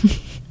now.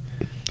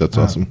 That's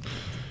awesome.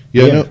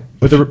 Yeah. No,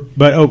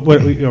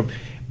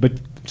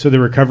 so the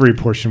recovery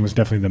portion was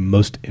definitely the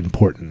most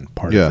important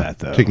part of that,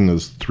 though. Taking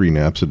those 3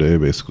 naps a day,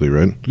 basically,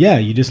 right? Yeah,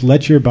 you just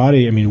let your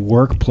body,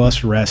 work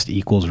plus rest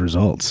equals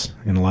results.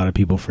 And a lot of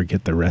people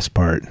forget the rest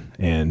part,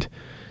 and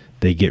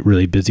they get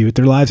really busy with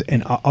their lives.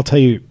 And I'll tell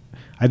you,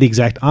 I had the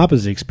exact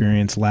opposite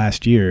experience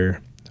last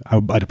year.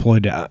 I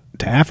deployed to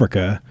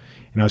Africa,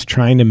 and I was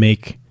trying to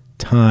make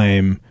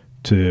time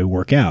to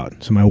work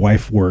out. So my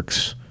wife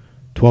works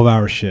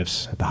 12-hour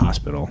shifts at the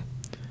hospital.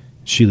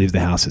 She leaves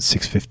the house at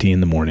 6:15 in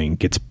the morning,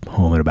 gets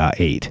home at about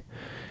 8.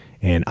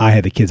 And I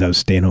had the kids. I was a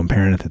stay-at-home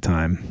parent at the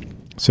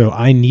time. So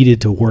I needed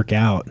to work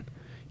out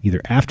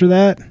either after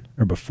that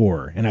or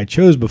before. And I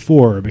chose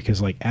before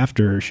because,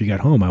 after she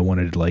got home, I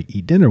wanted to,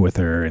 eat dinner with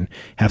her and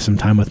have some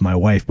time with my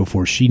wife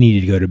before she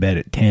needed to go to bed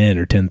at 10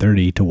 or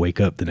 10:30 to wake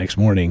up the next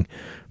morning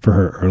for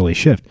her early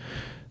shift.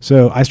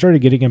 So I started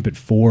getting up at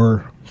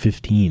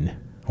 4:15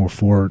 or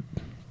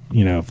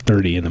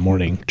 4:30 in the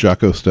morning.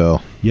 Jocko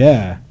style.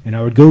 Yeah. And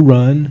I would go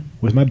run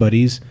with my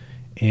buddies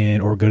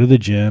or go to the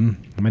gym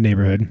in my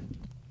neighborhood.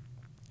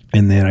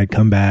 And then I'd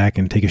come back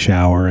and take a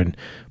shower and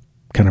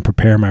kind of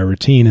prepare my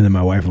routine, and then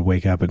my wife would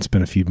wake up and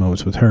spend a few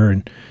moments with her,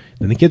 and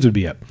then the kids would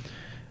be up.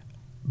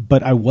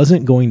 But I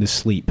wasn't going to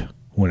sleep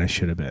when I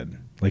should have been.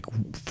 Like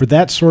for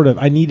that sort of,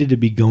 I needed to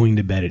be going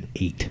to bed at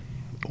 8.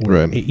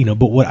 Right. 8,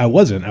 but what I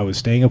wasn't, I was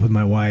staying up with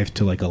my wife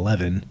till like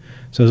 11.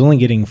 So I was only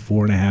getting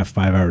 4.5,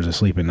 5 hours of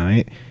sleep a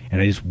night,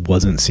 and I just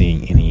wasn't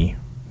seeing any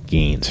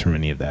gains from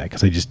any of that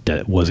because I just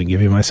wasn't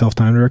giving myself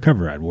time to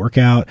recover. I'd work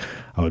out,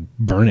 I would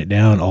burn it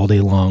down all day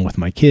long with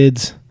my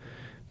kids,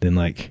 then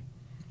like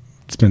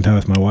spend time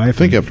with my wife. I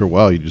think after a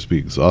while you'd just be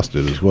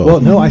exhausted as well.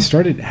 Well, no, I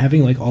started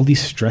having like all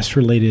these stress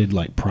related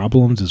like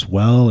problems as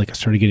well. Like I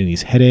started getting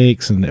these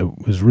headaches, and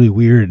it was really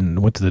weird, and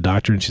I went to the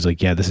doctor, and she's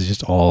like, yeah, this is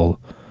just all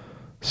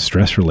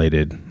stress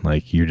related.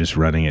 Like you're just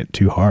running it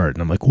too hard.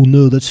 And I'm like, well,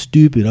 no, that's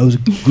stupid. I was a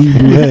Green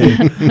Beret.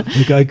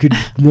 Like I could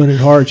run it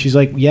hard. She's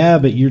like, yeah,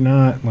 but you're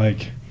not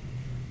like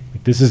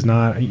this is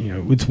not,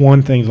 it's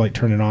one thing to like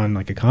turn it on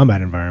like a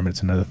combat environment.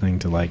 It's another thing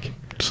to like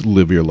just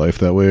live your life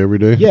that way every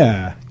day.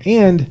 Yeah.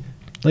 And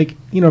like,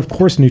 of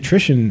course,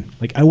 nutrition,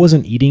 like I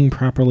wasn't eating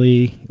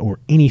properly or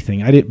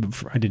anything. I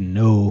didn't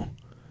know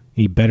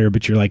any better,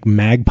 but you're like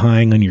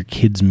magpieing on your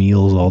kids'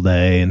 meals all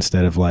day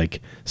instead of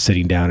like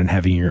sitting down and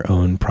having your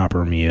own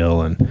proper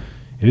meal. And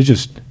it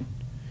just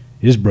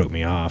broke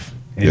me off.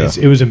 And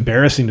it was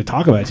embarrassing to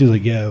talk about. She was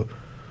like, yeah,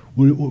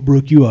 what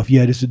broke you off?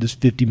 Yeah, I just did this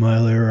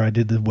 50-mile, I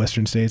did the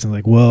Western States. I'm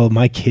like, well,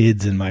 my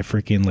kids and my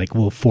freaking like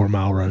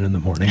 4-mile run in the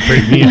morning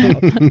break me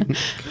out.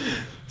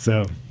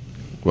 So,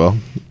 well,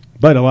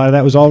 but a lot of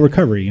that was all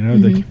recovery,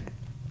 Mm-hmm.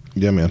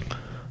 Yeah, man.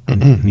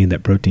 Need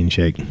that protein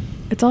shake.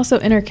 It's also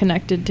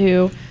interconnected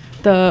too.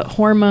 The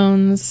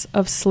hormones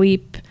of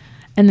sleep,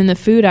 and then the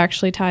food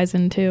actually ties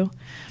in too.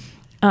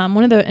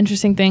 One of the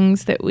interesting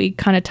things that we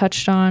kind of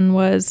touched on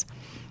was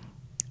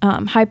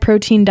high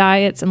protein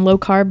diets and low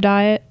carb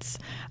diets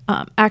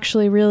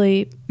actually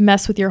really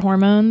mess with your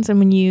hormones. And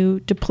when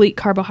you deplete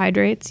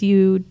carbohydrates,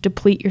 you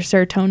deplete your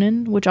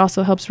serotonin, which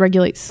also helps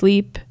regulate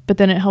sleep, but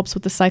then it helps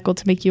with the cycle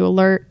to make you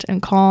alert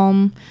and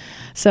calm.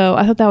 So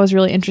I thought that was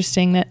really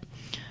interesting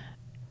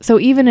so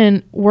even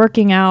in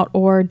working out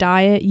or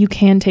diet, you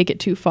can take it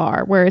too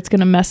far where it's going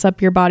to mess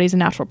up your body's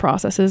natural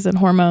processes and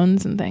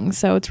hormones and things.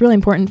 So it's really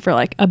important for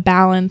like a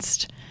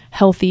balanced,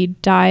 healthy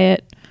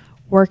diet,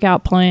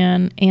 workout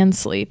plan, and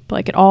sleep.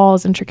 Like it all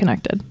is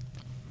interconnected.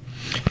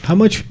 How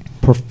much,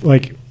 for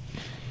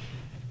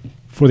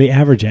the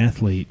average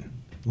athlete,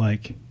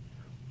 like,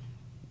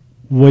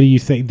 what do you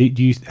think?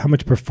 How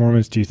much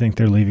performance do you think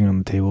they're leaving on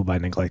the table by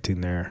neglecting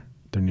their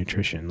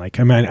nutrition? Like,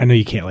 I mean, I know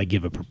you can't like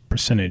give a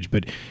percentage,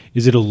 but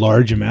is it a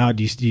large amount?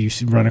 Do you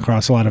run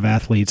across a lot of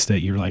athletes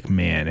that you're like,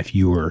 man, if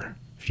you were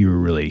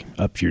really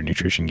up to your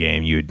nutrition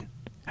game, you'd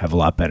have a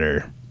lot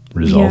better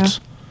results?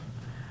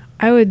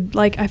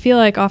 Yeah. I feel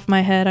like off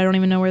my head, I don't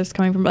even know where this is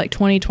coming from, but like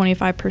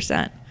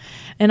 20-25%.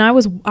 And I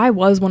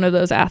was one of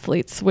those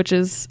athletes, which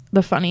is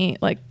the funny,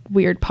 like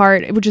weird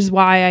part, which is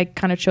why I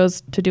kind of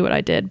chose to do what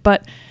I did.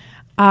 But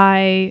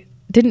I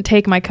didn't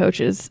take my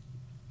coaches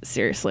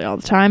seriously all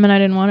the time, and I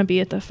didn't want to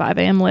be at the 5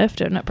 a.m.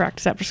 lift and at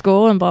practice after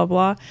school and blah,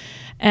 blah.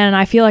 And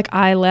I feel like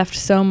I left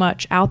so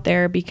much out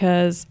there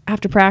because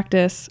after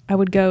practice, I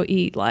would go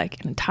eat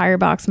like an entire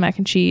box of mac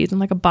and cheese and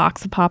like a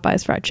box of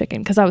Popeye's fried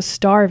chicken because I was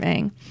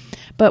starving.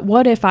 But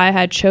what if I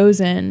had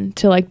chosen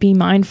to like be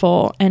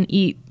mindful and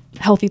eat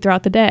healthy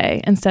throughout the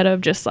day instead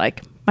of just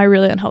like my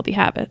really unhealthy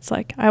habits?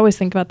 Like I always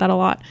think about that a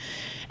lot.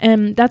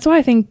 And that's why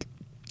I think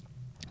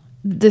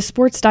the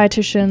sports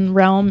dietitian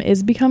realm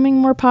is becoming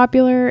more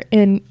popular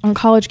on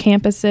college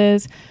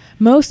campuses.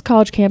 Most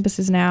college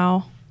campuses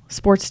now,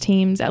 sports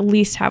teams at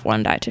least have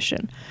one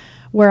dietitian.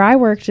 Where I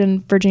worked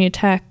in Virginia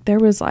Tech, there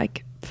was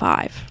like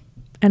 5.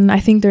 And I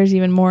think there's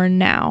even more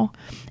now.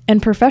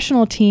 And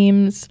professional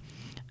teams,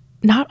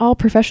 not all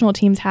professional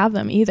teams have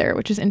them either,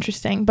 which is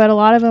interesting. But a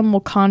lot of them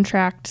will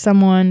contract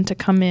someone to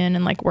come in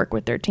and like work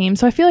with their team.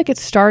 So I feel like it's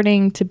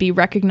starting to be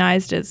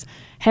recognized as,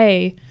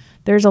 hey,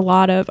 there's a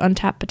lot of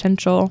untapped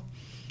potential.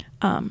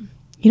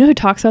 You know who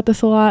talks about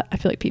this a lot? I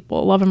feel like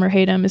people love him or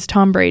hate him, is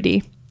Tom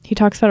Brady. He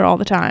talks about it all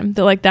the time.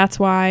 That like that's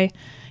why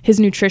his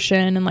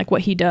nutrition and like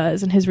what he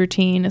does and his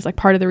routine is like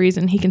part of the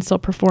reason he can still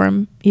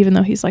perform even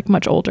though he's like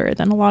much older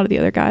than a lot of the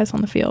other guys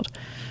on the field.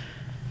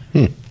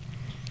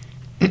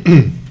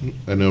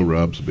 I know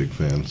Rob's a big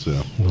fan,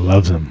 so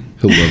loves him.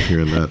 He'll love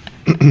hearing that.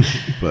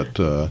 But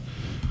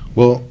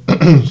well,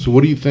 so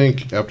what do you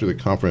think after the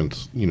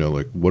conference?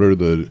 Like what are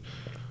the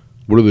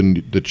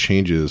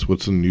changes?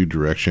 What's the new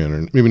direction,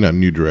 or maybe not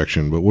new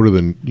direction, but what are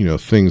the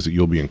things that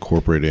you'll be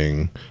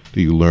incorporating that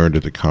you learned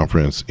at the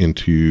conference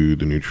into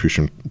the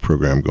nutrition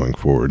program going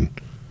forward?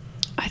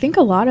 I think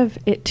a lot of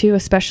it too,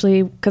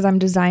 especially because I'm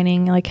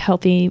designing like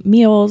healthy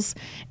meals,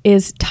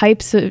 is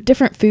types of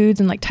different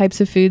foods and like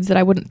types of foods that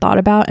I wouldn't thought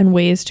about and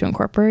ways to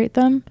incorporate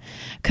them.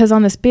 Because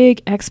on this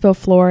big expo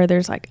floor,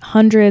 there's like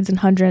hundreds and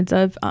hundreds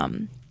of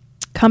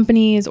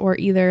companies, or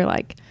either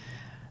like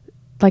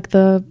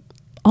the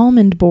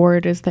almond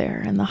board is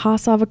there and the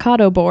Haas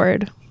avocado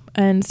board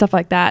and stuff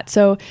like that.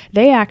 So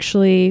they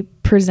actually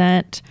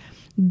present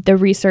the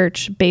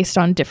research based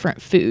on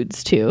different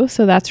foods too.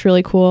 So that's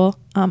really cool.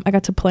 I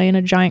got to play in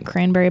a giant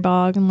cranberry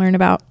bog and learn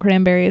about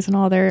cranberries and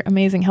all their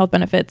amazing health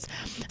benefits.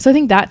 So I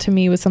think that to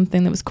me was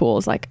something that was cool.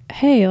 It's like,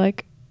 hey,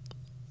 like,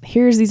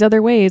 here's these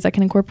other ways I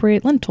can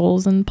incorporate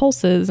lentils and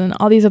pulses and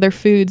all these other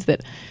foods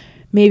that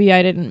maybe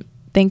I didn't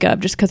think of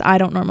just because I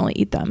don't normally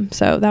eat them.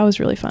 So that was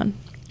really fun.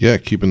 Yeah,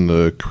 keeping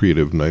the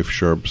creative knife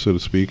sharp, so to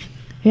speak.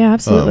 Yeah,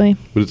 absolutely.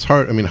 But it's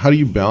hard. I mean, how do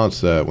you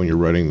balance that when you're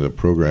writing the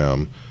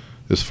program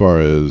as far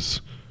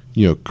as,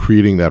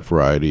 creating that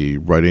variety,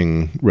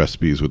 writing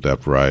recipes with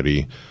that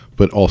variety,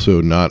 but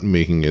also not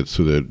making it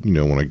so that,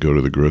 when I go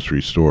to the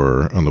grocery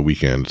store on the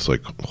weekend, it's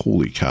like,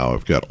 holy cow,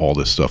 I've got all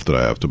this stuff that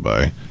I have to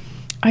buy.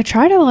 I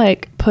try to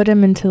like put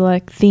them into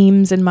like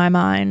themes in my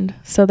mind.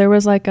 So there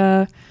was like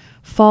a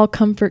fall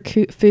comfort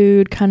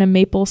food kind of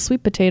maple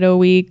sweet potato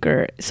week,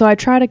 so I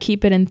try to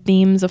keep it in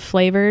themes of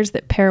flavors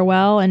that pair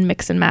well and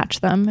mix and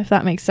match them, if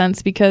that makes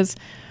sense, because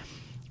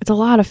it's a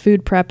lot of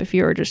food prep if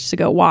you were just to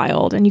go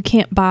wild, and you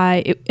can't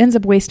buy, it ends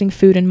up wasting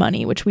food and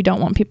money, which we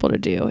don't want people to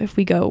do if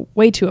we go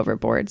way too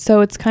overboard. So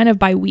it's kind of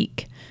by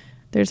week.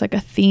 There's like a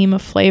theme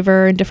of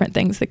flavor and different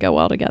things that go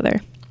well together.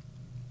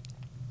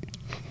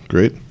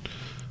 Great.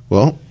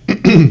 Well,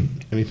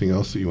 anything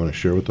else that you want to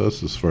share with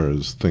us as far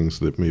as things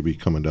that may be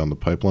coming down the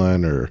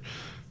pipeline, or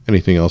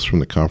anything else from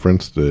the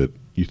conference that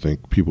you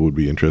think people would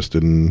be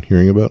interested in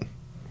hearing about?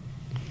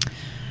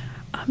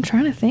 I'm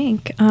trying to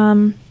think.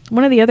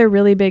 One of the other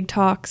really big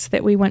talks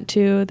that we went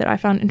to that I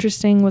found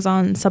interesting was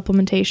on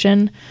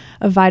supplementation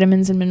of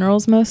vitamins and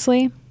minerals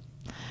mostly.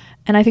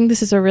 And I think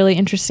this is a really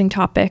interesting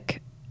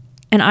topic.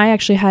 And I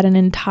actually had an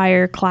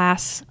entire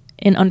class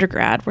in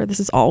undergrad where this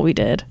is all we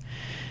did.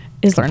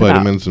 Is learn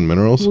vitamins about and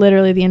minerals?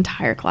 Literally the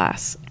entire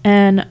class.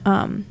 And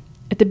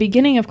at the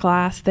beginning of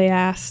class, they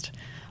asked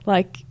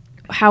like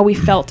how we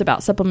felt about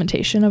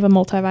supplementation of a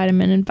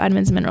multivitamin and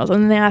vitamins and minerals.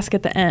 And then they ask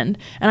at the end.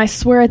 And I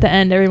swear at the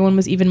end, everyone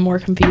was even more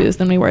confused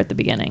than we were at the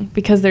beginning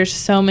because there's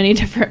so many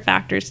different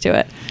factors to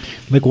it.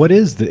 Like, what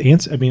is the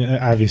answer? I mean,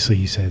 obviously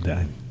you said that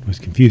I was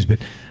confused, but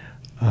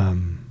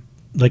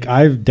like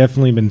I've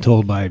definitely been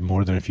told by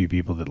more than a few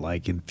people that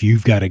like if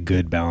you've got a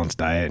good balanced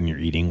diet and you're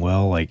eating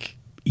well, like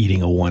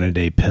eating a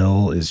 1-a-day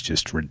pill is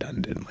just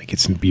redundant. Like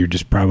you're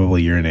just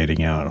probably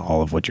urinating out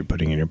all of what you're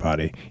putting in your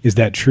body. Is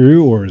that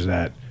true, or is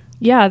that?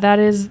 Yeah, that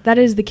is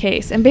the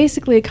case. And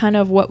basically kind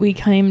of what we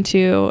came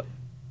to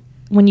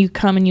when you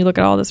come and you look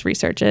at all this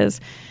research is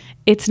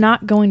it's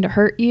not going to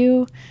hurt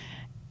you,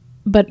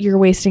 but you're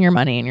wasting your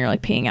money and you're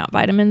like peeing out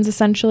vitamins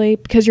essentially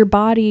because your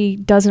body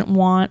doesn't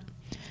want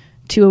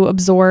to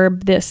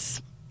absorb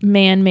this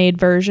man-made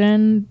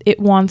version. It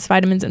wants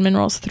vitamins and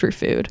minerals through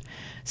food.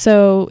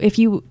 So if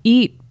you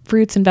eat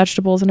fruits and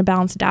vegetables in a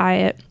balanced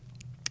diet,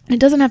 it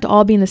doesn't have to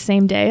all be in the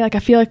same day. Like I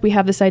feel like we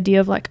have this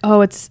idea of like,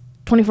 oh, it's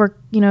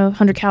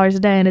 100 calories a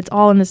day and it's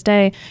all in this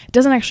day. It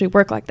doesn't actually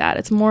work like that.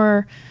 It's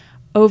more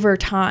over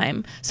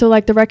time. So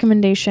like the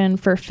recommendation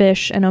for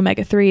fish and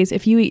omega-3s,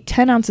 if you eat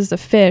 10 ounces of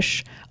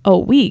fish a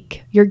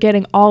week, you're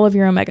getting all of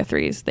your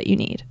omega-3s that you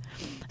need.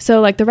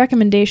 So like the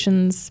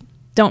recommendations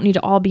don't need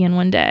to all be in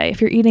one day.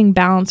 If you're eating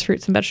balanced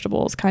fruits and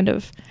vegetables kind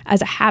of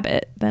as a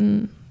habit,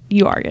 then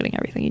you are getting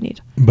everything you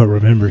need. But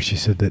remember, she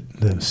said that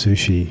the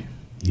sushi,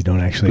 you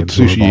don't actually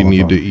absorb sushi, all you of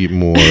need them. to eat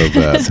more of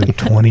that. So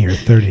 20 or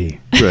 30.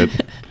 Right.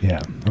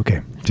 Yeah.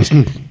 Okay. Just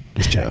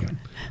checking.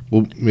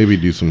 We'll maybe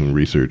do some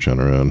research on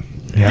our own.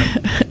 Yeah.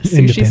 Sushi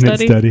Independent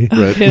study.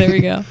 Right. Okay, there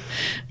we go.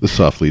 The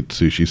Softlete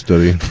sushi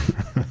study.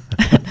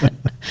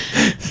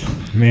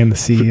 Man, the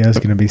CEO's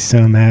going to be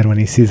so mad when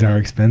he sees our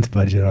expense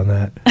budget on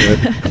that.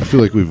 Right. I feel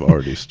like we've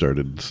already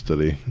started the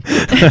study.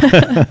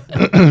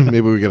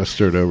 Maybe we got to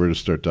start over to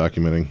start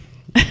documenting.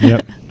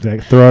 Yep.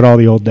 Like, throw out all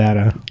the old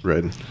data.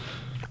 Right.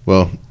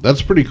 Well,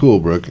 that's pretty cool,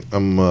 Brooke. I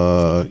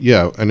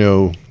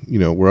know,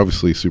 we're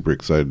obviously super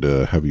excited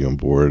to have you on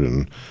board,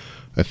 and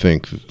I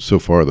think so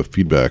far the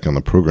feedback on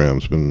the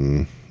program's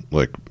been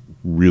like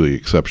really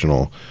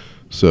exceptional.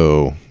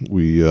 So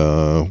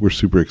we're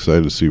super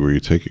excited to see where you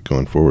take it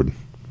going forward.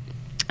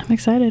 I'm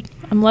excited.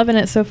 I'm loving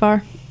it so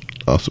far.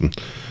 Awesome.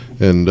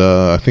 And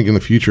I think in the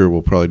future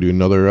we'll probably do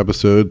another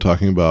episode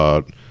talking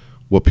about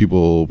what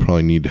people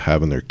probably need to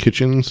have in their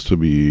kitchens to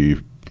be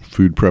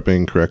food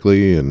prepping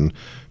correctly and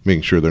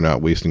making sure they're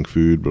not wasting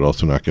food, but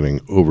also not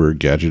getting over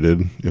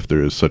gadgeted if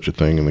there is such a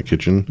thing in the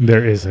kitchen.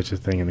 There is such a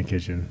thing in the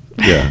kitchen.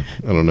 Yeah,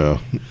 I don't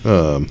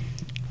know.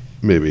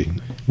 Maybe.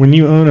 When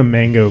you own a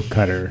mango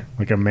cutter,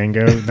 like a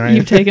mango knife.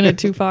 You've taken it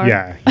too far.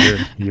 Yeah.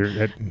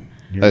 You're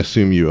I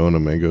assume you own a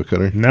mango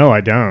cutter. No,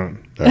 I don't.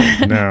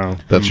 No.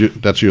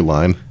 That's your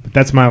line. But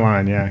that's my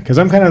line, yeah. Because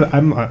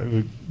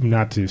I'm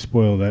not to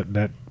spoil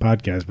that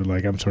podcast, but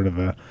like I'm sort of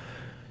a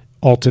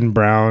Alton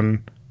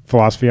Brown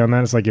philosophy on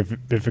that. It's like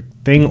if a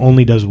thing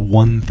only does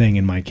one thing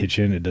in my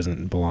kitchen, it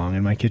doesn't belong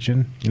in my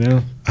kitchen.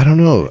 I don't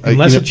know.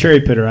 Unless a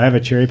cherry pitter, I have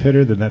a cherry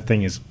pitter, then that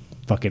thing is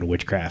fucking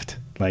witchcraft.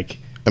 Like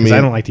Because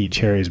I don't like to eat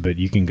cherries, but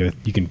you can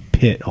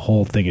pit a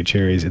whole thing of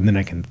cherries, and then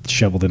I can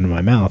shovel it into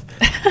my mouth,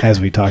 as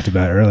we talked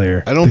about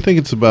earlier. I don't think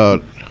it's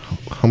about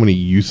how many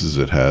uses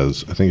it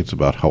has. I think it's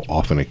about how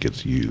often it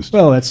gets used.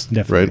 Well, that's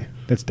definitely right.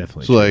 That's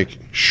definitely So, true. like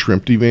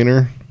shrimp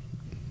deveiner.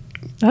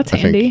 That's I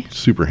handy. think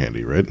super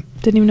handy, right?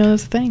 Didn't even know that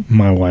was a thing.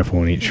 My wife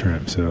won't eat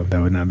shrimp, so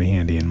that would not be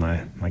handy in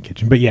my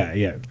kitchen. But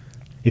yeah.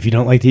 If you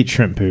don't like to eat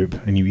shrimp poop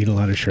and you eat a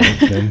lot of shrimp,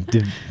 then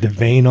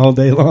devein all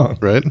day long.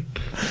 Right.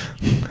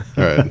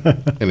 All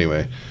right.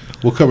 Anyway,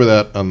 we'll cover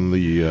that on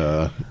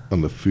the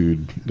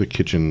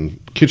kitchen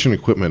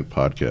equipment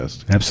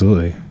podcast,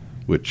 Absolutely.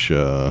 which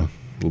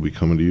will be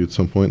coming to you at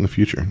some point in the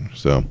future.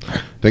 So,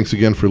 thanks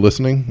again for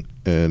listening.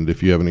 And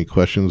if you have any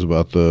questions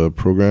about the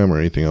program or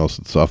anything else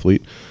at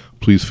Soflete,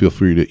 please feel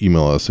free to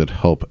email us at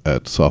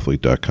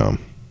help@soflete.com.